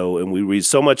 And so, and we read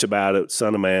so much about it,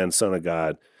 Son of Man, Son of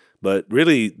God. But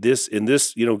really,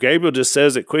 Gabriel just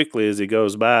says it quickly as he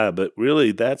goes by, but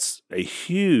really that's a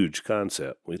huge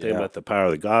concept. When you think about the power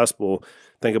of the gospel,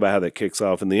 think about how that kicks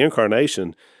off. And the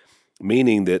incarnation,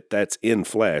 meaning that's in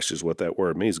flesh, is what that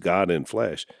word means, God in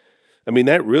flesh. I mean,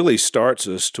 that really starts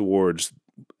us towards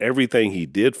everything he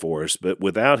did for us, but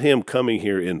without him coming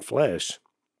here in flesh,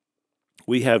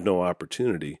 we have no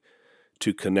opportunity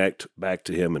to connect back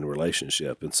to him in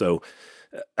relationship. And so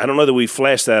I don't know that we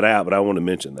fleshed that out, but I want to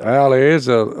mention that. Well, there is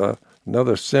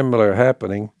another similar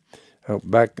happening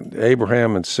back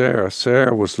Abraham and Sarah.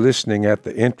 Sarah was listening at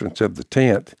the entrance of the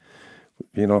tent.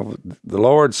 You know, the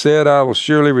Lord said, "I will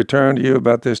surely return to you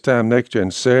about this time next year,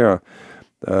 and Sarah,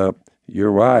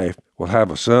 your wife, will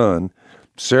have a son."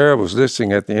 Sarah was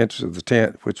listening at the entrance of the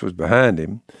tent, which was behind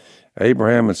him.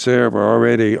 Abraham and Sarah were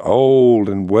already old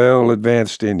and well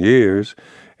advanced in years,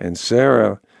 and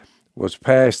Sarah was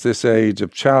past this age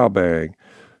of childbearing.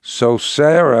 So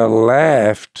Sarah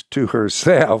laughed to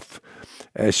herself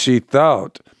as she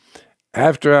thought,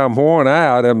 "After I'm worn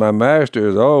out and my master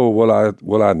is old,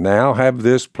 will I now have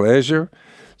this pleasure?"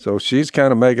 So she's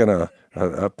kind of making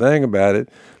a thing about it.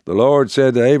 The Lord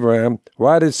said to Abraham,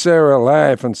 "Why did Sarah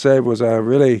laugh and say, 'Was I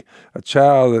really a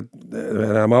child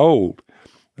and I'm old?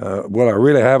 Will I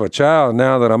really have a child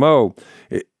now that I'm old?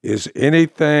 Is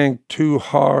anything too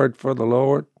hard for the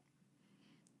Lord?"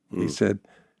 He said,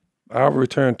 "I'll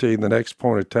return to you the next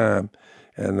appointed time,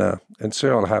 and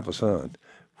Sarah will have a son,"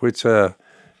 which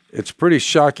it's pretty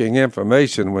shocking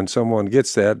information when someone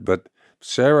gets that. But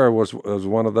Sarah was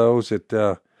one of those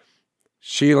that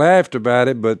she laughed about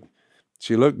it, but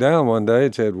she looked down one day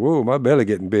and said, "Whoa, my belly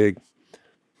getting big."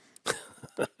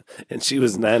 And she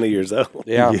was 90 years old.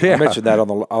 Yeah. I mentioned that on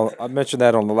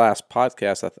the last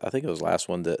podcast. I think it was the last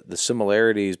one. The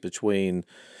similarities between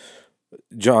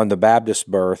John the Baptist's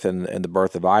birth and the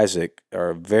birth of Isaac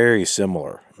are very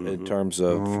similar in terms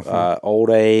of old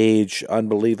age,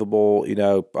 unbelievable.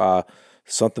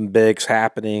 Something big's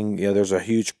happening. There's a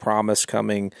huge promise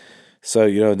coming. So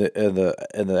in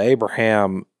the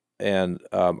Abraham and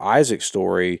Isaac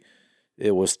story,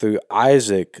 it was through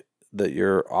Isaac that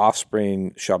your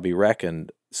offspring shall be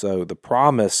reckoned. So the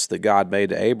promise that God made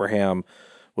to Abraham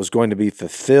was going to be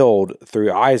fulfilled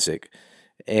through Isaac.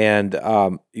 And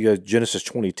Genesis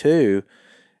 22,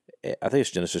 I think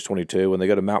it's Genesis 22, when they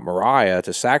go to Mount Moriah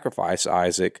to sacrifice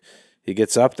Isaac, he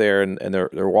gets up there and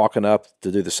they're walking up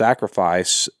to do the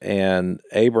sacrifice, and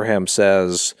Abraham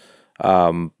says,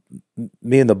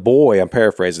 "Me and the boy," I'm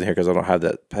paraphrasing here because I don't have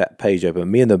that page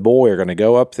open, "me and the boy are going to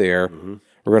go up there.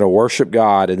 We're going to worship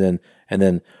God, and and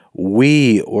then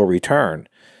we will return.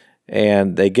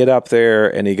 And they get up there,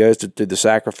 and he goes to do the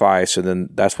sacrifice, and then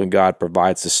that's when God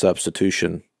provides the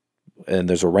substitution. And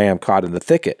there's a ram caught in the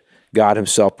thicket. God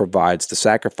himself provides the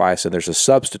sacrifice, and there's a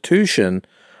substitution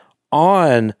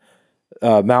on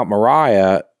Mount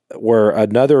Moriah where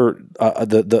another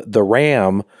the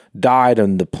ram died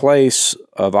in the place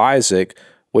of Isaac,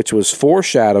 which was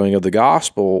foreshadowing of the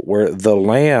gospel, where the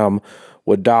lamb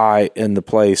would die in the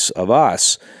place of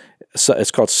us. So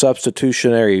it's called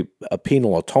substitutionary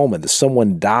penal atonement, that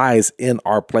someone dies in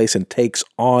our place and takes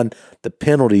on the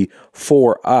penalty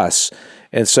for us.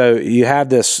 And so you have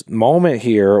this moment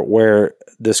here where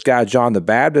this guy, John the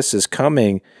Baptist, is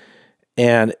coming,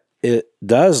 and it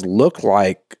does look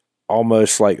like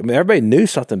almost like, I mean, everybody knew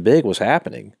something big was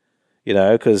happening,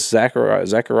 because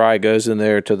Zechariah goes in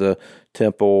there to the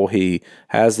temple. He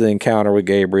has the encounter with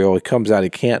Gabriel. He comes out, he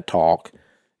can't talk,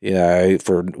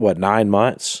 for 9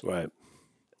 months? Right.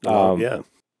 Yeah.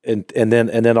 And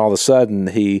then all of a sudden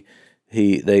they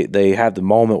have the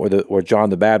moment where John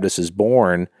the Baptist is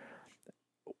born,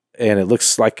 and it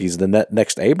looks like he's the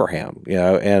next Abraham,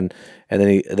 and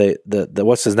then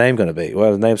what's his name going to be?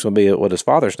 Well, his name's going to be what his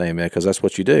father's name is, because that's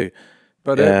what you do.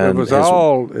 But it was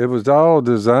all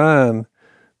designed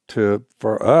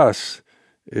for us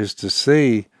is to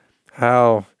see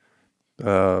how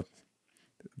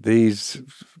these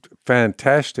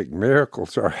fantastic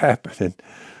miracles are happening.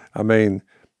 I mean,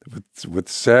 with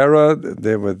Sarah,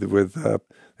 then with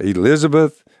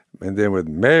Elizabeth, and then with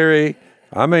Mary.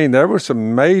 I mean, there was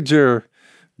some major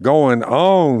going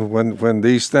on when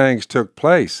these things took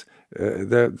place.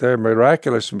 They're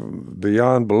miraculous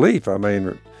beyond belief. I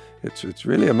mean, it's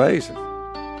really amazing. I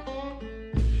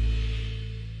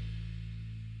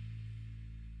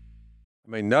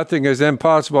mean, nothing is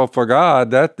impossible for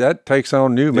God. That takes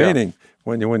on new meaning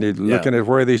when you're looking at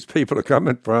where these people are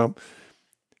coming from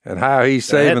and how he's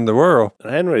saving the world.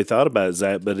 I hadn't really thought about it,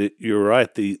 Zach, but you're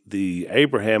right. The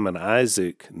Abraham and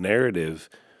Isaac narrative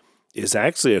is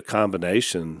actually a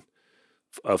combination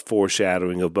of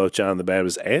foreshadowing of both John the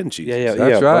Baptist and Jesus.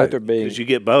 That's right. Both are being, because you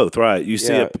get both, right? You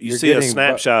see a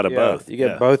snapshot of both. You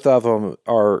get both of them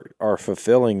are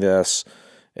fulfilling this.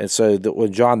 And so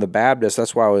when John the Baptist,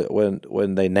 that's why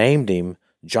when they named him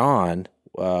John,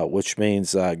 which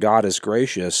means God is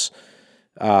gracious,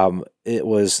 it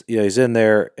was, he's in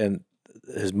there, and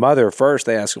his mother first,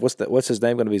 they asked, what's his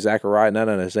name going to be? Zechariah? No,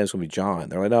 his name's going to be John.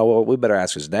 They're like, no, well, we better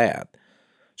ask his dad.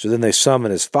 So then they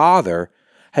summon his father.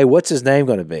 Hey, what's his name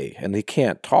going to be? And he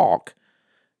can't talk.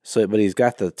 But he's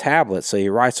got the tablet, so he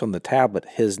writes on the tablet,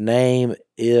 his name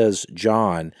is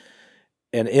John.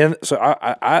 And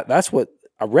I that's what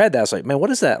I read. That I was like, man, what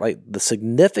is that? Like, the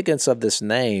significance of this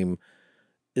name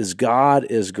is God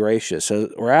is gracious. So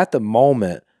we're at the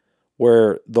moment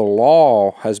where the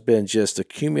law has been just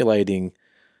accumulating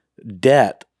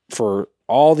debt for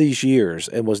all these years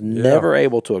and was never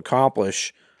able to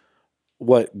accomplish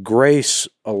what grace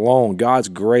alone, God's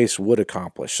grace, would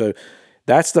accomplish. So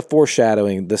that's the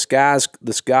foreshadowing.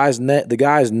 The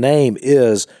guy's name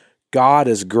is God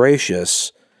is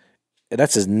gracious.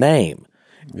 That's his name.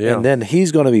 Yeah. And then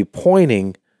he's going to be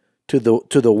pointing to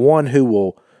the one who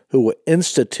will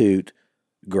institute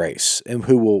grace, and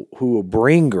who will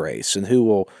bring grace, and who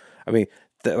will, I mean,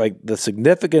 the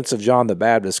significance of John the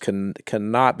Baptist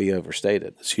cannot be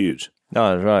overstated. It's huge.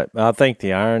 No, that's right. I think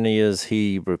the irony is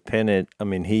he repented. I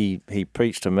mean, he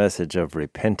preached a message of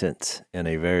repentance in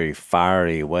a very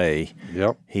fiery way.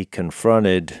 Yep. He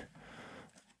confronted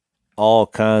all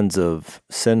kinds of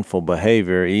sinful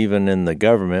behavior, even in the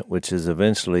government, which is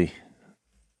eventually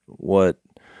what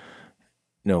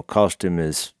cost him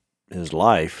his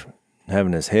life,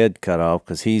 having his head cut off,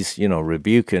 because he's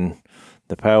rebuking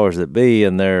the powers that be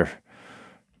in their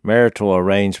marital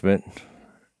arrangement,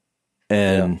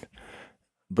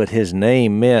 but his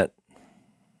name meant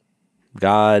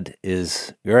God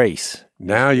is grace.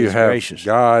 Now you have gracious.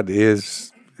 God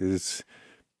is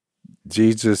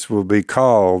Jesus will be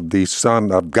called the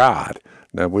Son of God.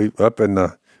 Now we're up in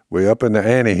the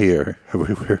ante here.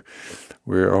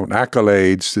 We're on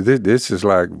accolades. This is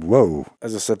like, whoa.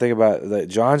 As I said, think about that.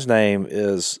 John's name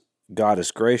is God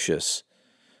is gracious.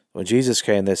 When Jesus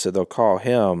came, they said they'll call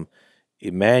him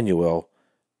Emmanuel,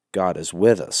 God is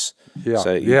with us. Yeah.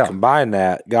 So you combine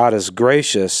that, God is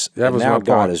gracious, and now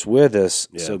God is with us.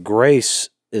 Yeah. So grace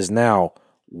is now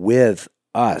with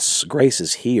us. Grace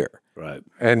is here. Right.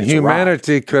 And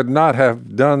humanity could not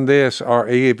have done this or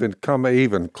even come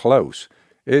even close.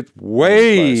 It's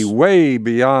way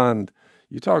beyond.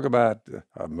 You talk about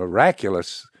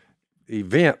miraculous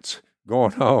events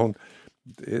going on.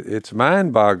 It's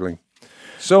mind-boggling.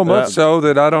 So much so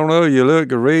that I don't know. You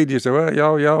look and read. You say, "Well,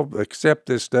 y'all accept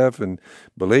this stuff and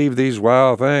believe these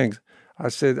wild things." I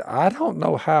said, "I don't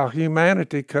know how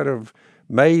humanity could have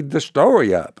made the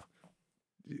story up.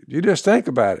 You just think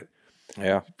about it.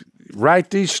 Yeah. Write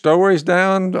these stories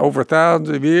down over thousands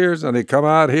of years, and they come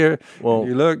out here. Well- and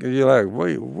you look, and you're like,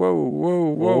 wait,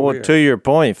 whoa. Well, here." to your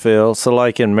point, Phil, so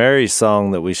like in Mary's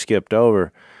song that we skipped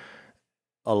over,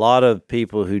 a lot of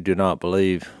people who do not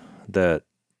believe that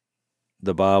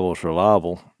the Bible's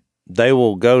reliable, they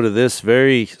will go to this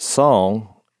very song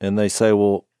and they say,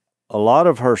 well, a lot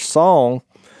of her song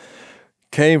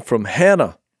came from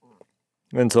Hannah.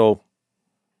 And so,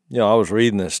 I was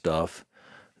reading this stuff.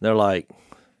 They're like,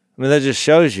 that just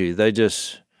shows you they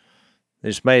just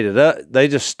made it up. They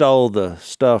just stole the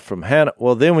stuff from Hannah.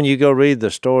 Well, then when you go read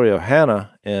the story of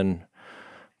Hannah in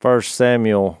 1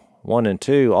 Samuel 1 and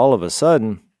 2, all of a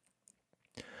sudden,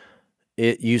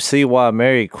 you see why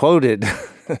Mary quoted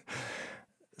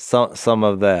some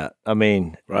of that. I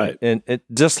mean, Right. And it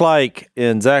just like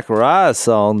in Zechariah's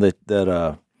song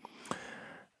that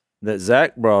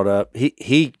Zach brought up,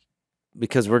 he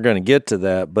because we're going to get to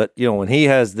that, but when he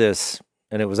has this,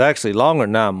 and it was actually longer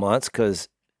than 9 months, because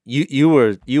you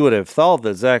would have thought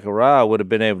that Zechariah would have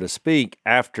been able to speak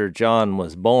after John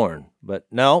was born, but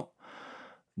no,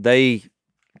 they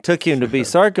took him to be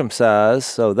circumcised,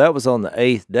 so that was on the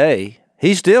 8th day.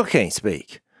 He still can't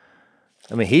speak.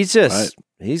 I mean, he's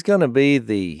going to be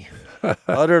the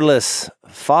utterless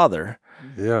father.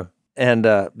 Yeah. And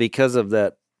because of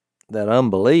that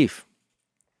unbelief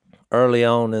early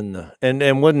on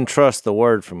and wouldn't trust the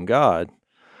word from God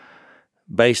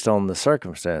based on the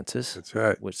circumstances. That's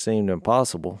right. Which seemed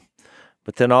impossible.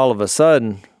 But then all of a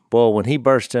sudden, when he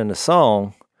burst into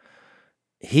song,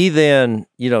 he then,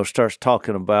 starts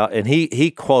talking about, and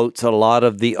he quotes a lot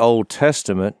of the Old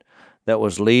Testament that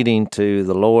was leading to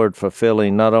the Lord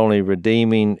fulfilling, not only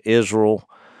redeeming Israel,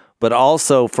 but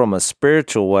also from a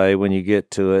spiritual way, when you get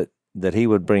to it, that he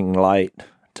would bring light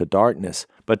to darkness.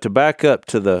 But to back up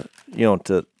to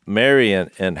to Mary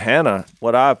and Hannah,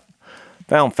 what I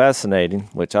found fascinating,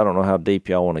 which I don't know how deep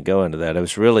y'all want to go into that, it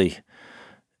was really,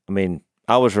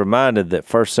 I was reminded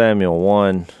that 1 Samuel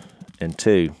 1 and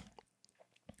 2,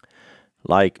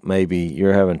 like maybe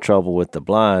you're having trouble with the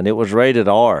blind, it was rated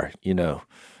R,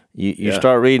 You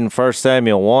start reading 1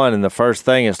 Samuel 1, and the first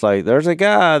thing is like, there's a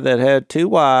guy that had 2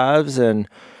 wives, and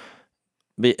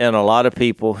a lot of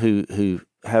people who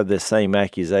have this same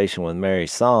accusation with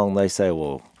Mary's song, they say,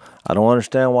 well, I don't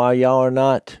understand why y'all are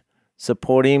not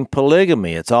supporting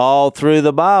polygamy. It's all through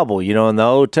the Bible, in the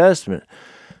Old Testament.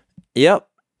 Yep.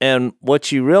 And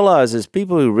what you realize is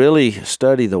people who really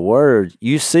study the Word,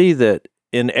 you see that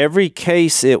in every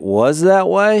case it was that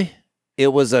way, it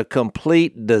was a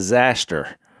complete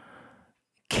disaster.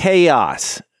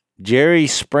 Chaos, Jerry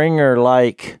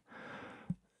Springer-like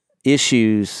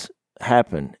issues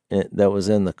happened that was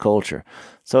in the culture.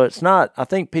 So it's not, I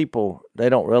think people, they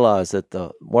don't realize that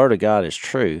the Word of God is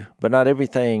true, but not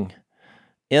everything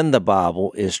in the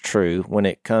Bible is true when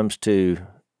it comes to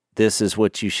this is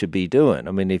what you should be doing.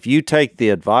 If you take the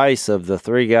advice of the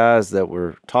 3 guys that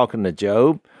were talking to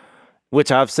Job, which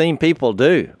I've seen people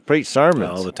do, preach sermons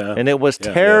all the time, and it was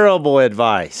terrible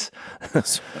advice.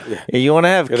 You want to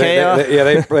have chaos?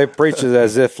 They preach it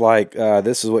as if like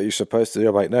this is what you're supposed to do.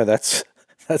 I'm like, no, that's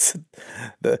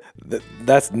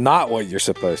not what you're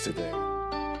supposed to do.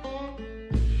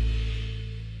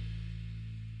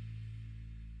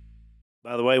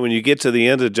 By the way, when you get to the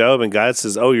end of Job and God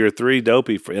says, oh, your 3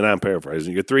 dopey friends, and I'm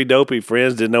paraphrasing, your 3 dopey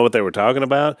friends didn't know what they were talking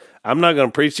about, I'm not going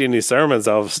to preach any sermons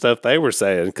off of stuff they were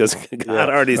saying, because God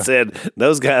already said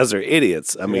those guys are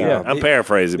idiots. I'm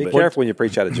paraphrasing. Be careful when you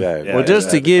preach out of Job. Well,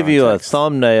 just to give you a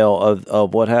thumbnail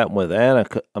of what happened with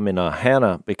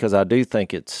Hannah, because I do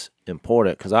think it's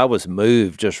important, because I was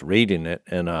moved just reading it,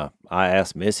 and I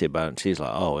asked Missy about it, and she's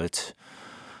like, oh, it's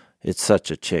such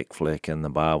a chick flick in the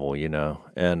Bible,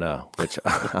 and which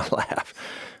I laugh,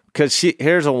 because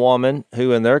here's a woman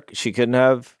who she couldn't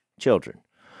have children,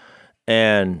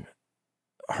 and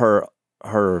her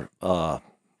I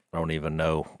don't even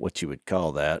know what you would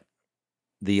call that,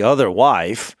 the other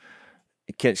wife,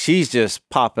 she's just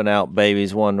popping out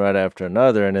babies one right after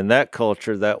another, and in that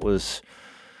culture that was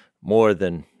more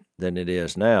than it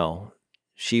is now.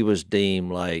 She was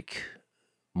deemed like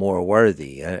more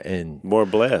worthy and more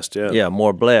blessed,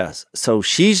 more blessed. So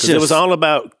she's just, it was all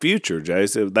about future,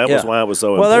 Jason. That was why it was so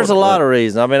important. Well, there's a lot of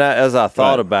reasons. As I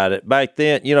thought about it back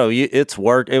then, it's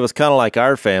work. It was kind of like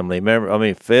our family.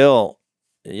 Remember, Phil,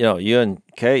 you and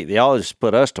Kate, they all just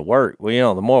put us to work.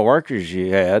 Well, the more workers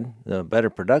you had, the better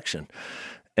production.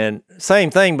 And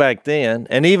same thing back then.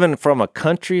 And even from a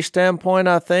country standpoint,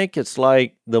 I think it's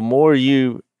like the more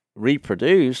you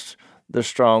reproduce, the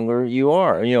stronger you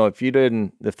are.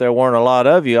 If there weren't a lot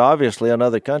of you, obviously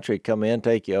another country would come in,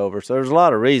 take you over. So there's a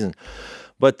lot of reasons.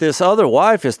 But this other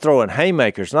wife is throwing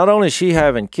haymakers. Not only is she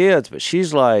having kids, but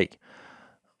she's like,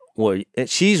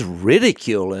 she's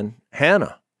ridiculing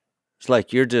Hannah. It's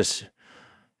like you just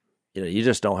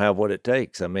don't have what it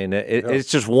takes. I mean, it's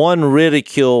just one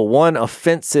ridicule, one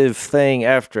offensive thing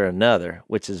after another,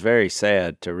 which is very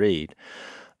sad to read.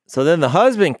 So then the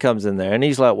husband comes in there and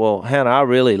he's like, well, Hannah, I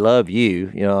really love you.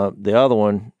 The other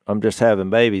one I'm just having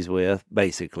babies with,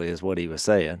 basically, is what he was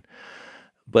saying.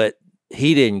 But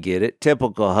he didn't get it.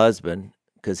 Typical husband,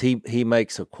 because he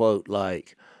makes a quote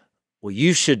like, well,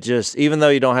 you should just, even though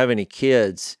you don't have any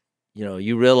kids,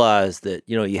 you realize that,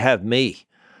 you have me.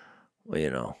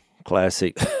 Well,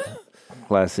 classic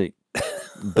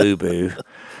boo-boo.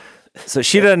 So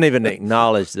she doesn't even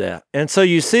acknowledge that. And so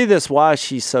you see this why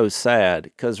she's so sad,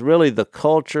 because really the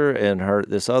culture and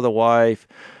this other wife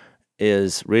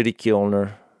is ridiculing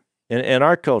her. And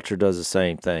our culture does the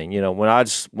same thing. When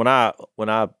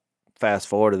I fast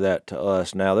forward to that to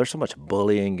us now, there's so much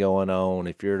bullying going on.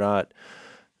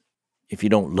 If you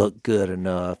don't look good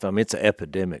enough, I mean, it's an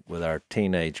epidemic with our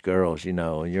teenage girls,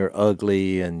 and you're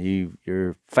ugly and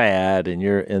you're fat and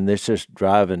it's just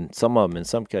driving some of them in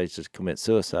some cases commit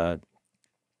suicide.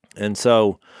 And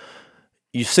so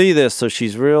you see this, so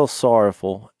she's real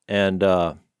sorrowful, and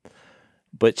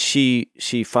but she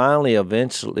finally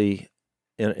eventually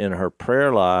in her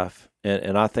prayer life,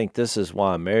 and I think this is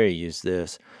why Mary used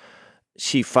this,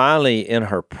 she finally in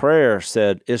her prayer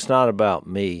said, it's not about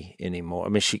me anymore. I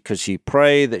mean, because she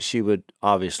prayed that she would,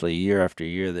 obviously year after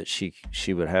year, that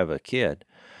she would have a kid.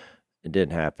 It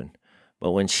didn't happen.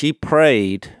 But when she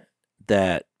prayed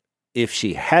that if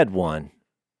she had one,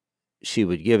 she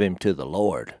would give him to the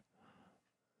Lord,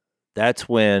 that's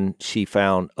when she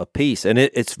found a peace. And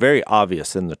it's very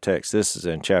obvious in the text. This is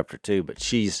in chapter 2, but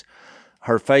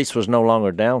her face was no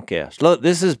longer downcast. Look,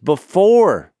 this is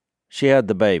before she had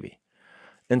the baby.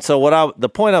 And so the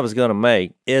point I was going to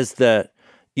make is that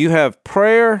you have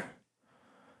prayer,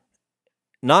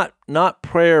 not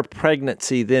prayer,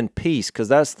 pregnancy, then peace, because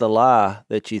that's the lie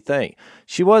that you think.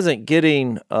 She wasn't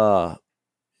getting,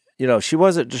 she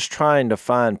wasn't just trying to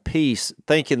find peace,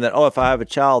 thinking that, if I have a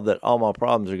child, that all my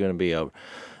problems are going to be over.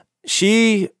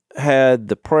 She had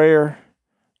the prayer,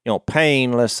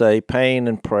 pain, let's say, pain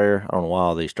and prayer. I don't know why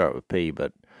all these start with P,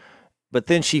 but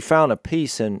then she found a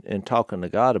peace in talking to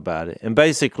God about it and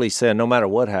basically said, no matter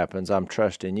what happens, I'm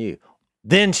trusting you.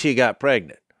 Then she got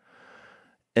pregnant.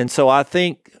 And so I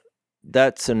think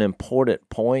that's an important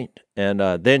point. And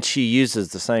then she uses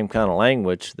the same kind of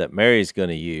language that Mary's going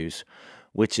to use,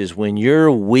 which is when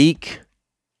you're weak,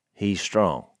 he's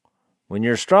strong. When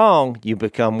you're strong, you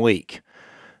become weak.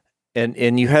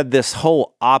 And you had this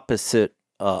whole opposite,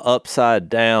 upside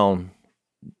down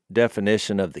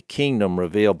definition of the kingdom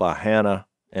revealed by Hannah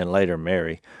and later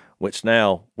Mary, which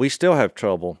now we still have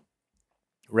trouble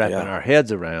wrapping our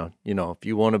heads around. If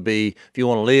you want to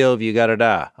live, you got to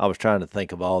die. I was trying to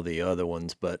think of all the other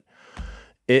ones, but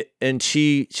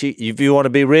she if you want to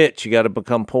be rich, you got to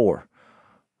become poor.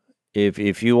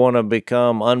 If you want to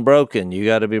become unbroken, you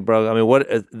got to be broken. I mean,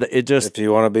 if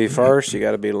you want to be first, you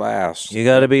got to be last. You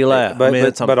got to be last.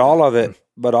 But all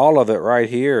of it right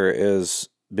here is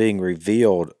being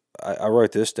revealed. I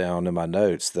wrote this down in my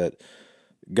notes that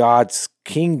God's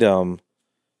kingdom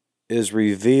is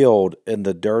revealed in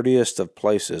the dirtiest of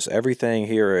places. Everything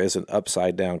here is an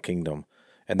upside down kingdom,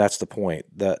 and that's the point.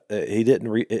 That he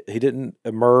didn't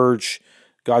emerge.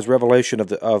 God's revelation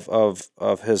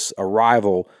of his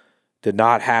arrival did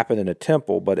not happen in a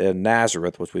temple, but in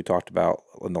Nazareth, which we talked about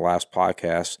in the last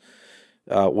podcast.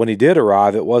 When he did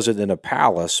arrive, it wasn't in a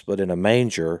palace, but in a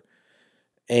manger,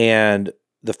 and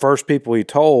the first people he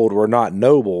told were not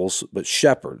nobles, but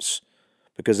shepherds,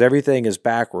 because everything is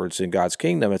backwards in God's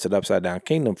kingdom. It's an upside-down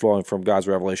kingdom flowing from God's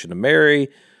revelation to Mary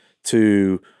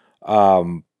to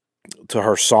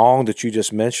her song that you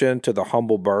just mentioned, to the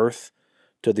humble birth,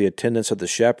 to the attendance of the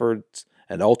shepherds,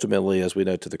 and ultimately, as we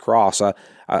know, to the cross. When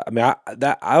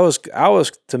I was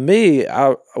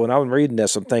reading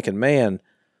this, I'm thinking, man,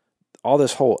 all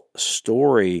this whole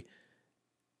story,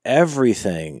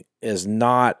 everything is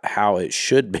not how it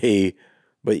should be,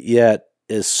 but yet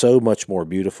is so much more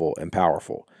beautiful and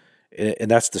powerful. And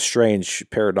that's the strange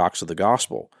paradox of the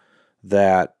gospel,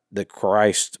 that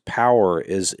Christ's power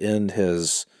is in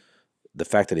the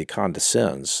fact that he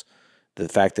condescends, the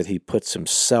fact that he puts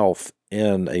himself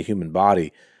in a human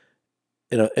body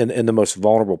in the most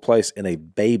vulnerable place, in a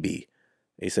baby.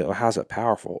 he said, well, how's it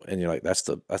powerful? And you're like, that's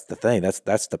the thing.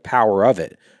 That's the power of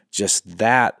it. Just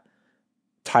that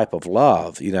type of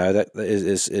love, that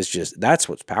is just, that's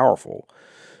what's powerful.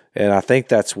 And I think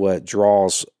that's what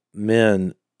draws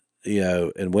men,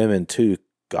 and women to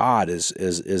God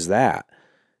is that.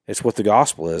 It's what the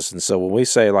gospel is. And so when we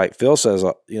say, like Phil says,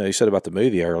 you said about the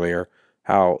movie earlier,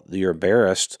 how you're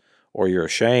embarrassed or you're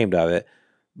ashamed of it.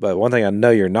 But one thing I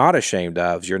know you're not ashamed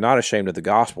of is you're not ashamed of the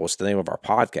gospel. It's the name of our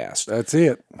podcast. That's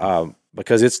it.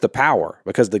 Because it's the power,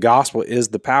 because the gospel is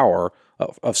the power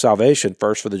of salvation,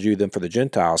 first for the Jew, then for the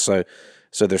Gentiles.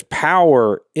 So there's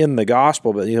power in the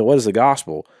gospel, but what is the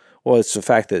gospel? Well, it's the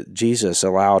fact that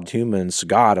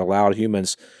God allowed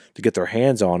humans to get their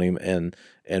hands on him and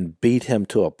beat him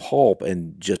to a pulp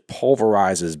and just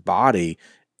pulverize his body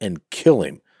and kill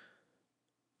him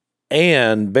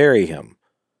and bury him.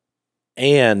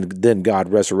 And then God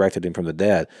resurrected him from the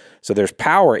dead. So there's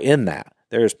power in that.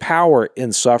 There's power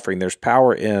in suffering. There's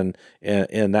power in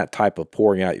that type of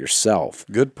pouring out yourself.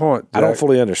 Good point, Jack. I don't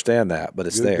fully understand that, but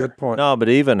it's there. Good point. No, but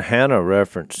even Hannah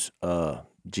referenced the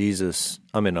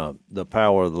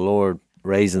power of the Lord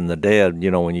raising the dead.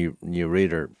 When you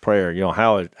read her prayer,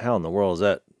 how in the world is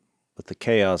that with the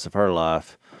chaos of her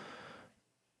life?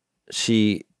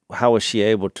 How was she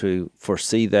able to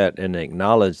foresee that and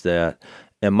acknowledge that?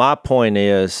 And my point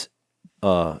is,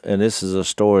 and this is a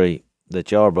story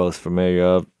that y'all are both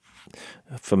familiar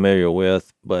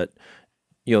with, but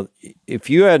if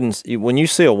you when you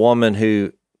see a woman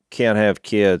who can't have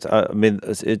kids,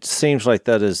 it seems like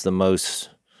that is the most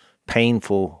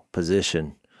painful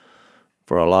position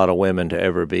for a lot of women to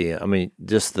ever be in.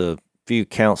 Just the few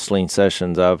counseling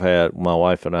sessions I've had, my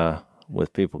wife and I,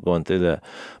 with people going through that.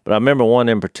 But I remember one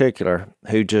in particular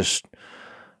who just,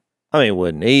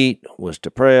 wouldn't eat, was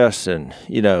depressed, and,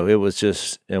 it was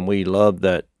just, and we loved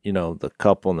that, the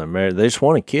couple and their marriage, they just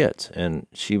wanted kids, and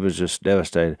she was just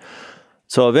devastated.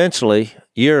 So eventually,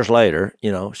 years later,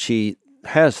 she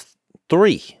has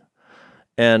 3.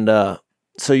 And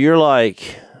so you're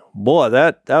like, boy,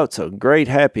 that's a great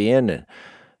happy ending.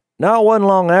 Now, it wasn't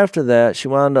long after that, she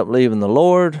wound up leaving the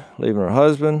Lord, leaving her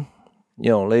husband,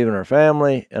 leaving her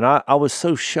family. And I was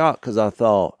so shocked because I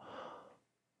thought,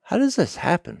 how does this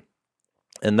happen?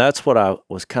 And that's what I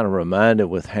was kind of reminded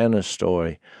with Hannah's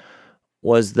story,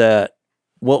 was that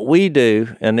what we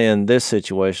do, and in this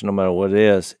situation, no matter what it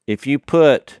is, if you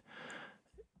put,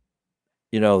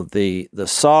 the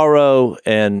sorrow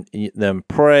and then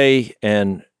pray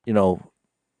and,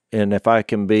 and if I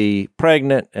can be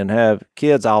pregnant and have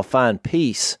kids, I'll find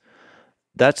peace.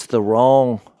 That's the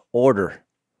wrong order.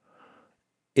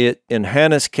 In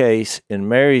Hannah's case, in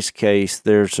Mary's case,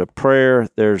 there's a prayer,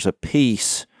 there's a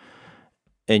peace,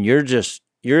 and you're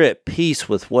at peace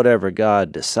with whatever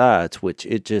God decides, which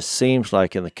it just seems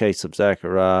like in the case of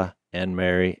Zechariah and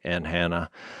Mary and Hannah,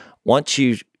 once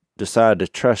you decide to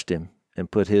trust him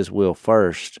and put his will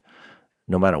first,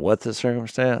 no matter what the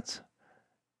circumstance,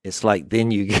 it's like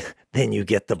then you get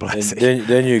the blessing.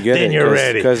 Then you get then it. You're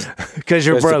ready because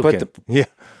you're broken.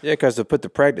 Because to put the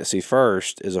pregnancy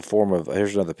first is a form of,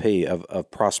 here's another P, of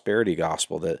prosperity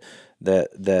gospel, that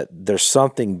there's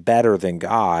something better than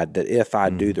God, that if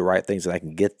I do the right things, that I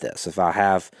can get this. If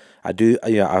I'll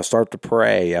start to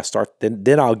pray,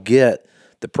 then I'll get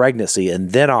the pregnancy, and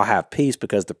then I'll have peace,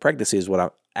 because the pregnancy is what I'm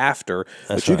after.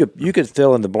 That's but you could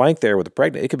fill in the blank there with the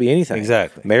pregnant. It could be anything.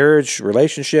 Exactly. Marriage,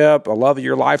 relationship, a love of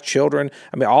your life, children.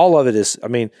 All of it is,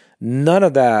 none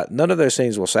of those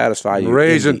things will satisfy you.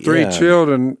 Raising 3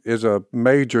 children is a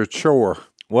major chore.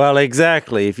 Well,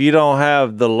 exactly. If you don't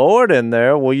have the Lord in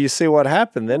there, well, you see what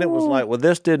happened. Then it was like, well,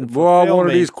 this didn't fulfill I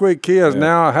wanted me. these quick kids. Yeah.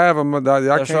 Now I have them. I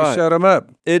can't shut them up.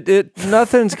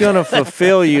 Nothing's going to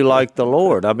fulfill you like the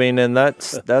Lord. And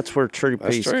that's where true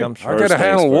peace comes from. I got to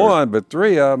handle 1, but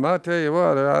 3 of them, I tell you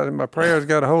what, my prayers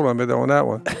got a hold of me on that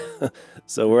one.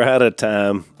 So we're out of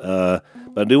time. But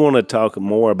I do want to talk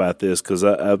more about this, because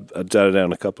I jotted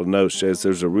down a couple of notes, Chase.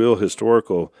 There's a real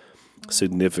historical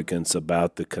significance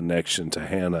about the connection to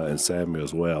Hannah and Samuel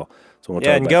as well. So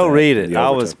and go read it. I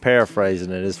was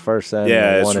paraphrasing it. It's 1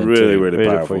 Samuel 1 and 2. Really read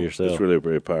powerful. It for yourself. It's really,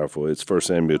 really powerful. It's 1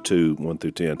 Samuel 2, 1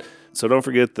 through 10. So don't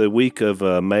forget the week of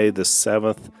May the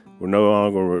 7th. We're no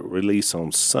longer release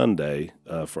on Sunday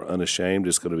for Unashamed.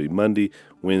 It's going to be Monday,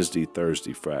 Wednesday,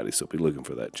 Thursday, Friday. So be looking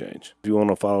for that change. If you want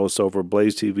to follow us over,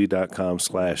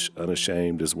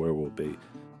 blazetv.com/unashamed is where we'll be.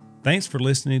 Thanks for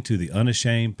listening to the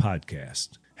Unashamed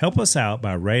podcast. Help us out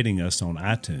by rating us on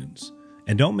iTunes.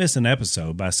 And don't miss an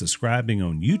episode by subscribing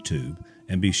on YouTube,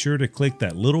 and be sure to click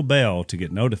that little bell to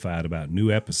get notified about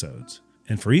new episodes.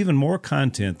 And for even more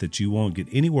content that you won't get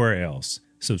anywhere else,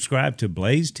 Subscribe to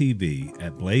Blaze TV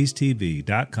at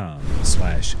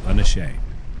blazetv.com/unashamed.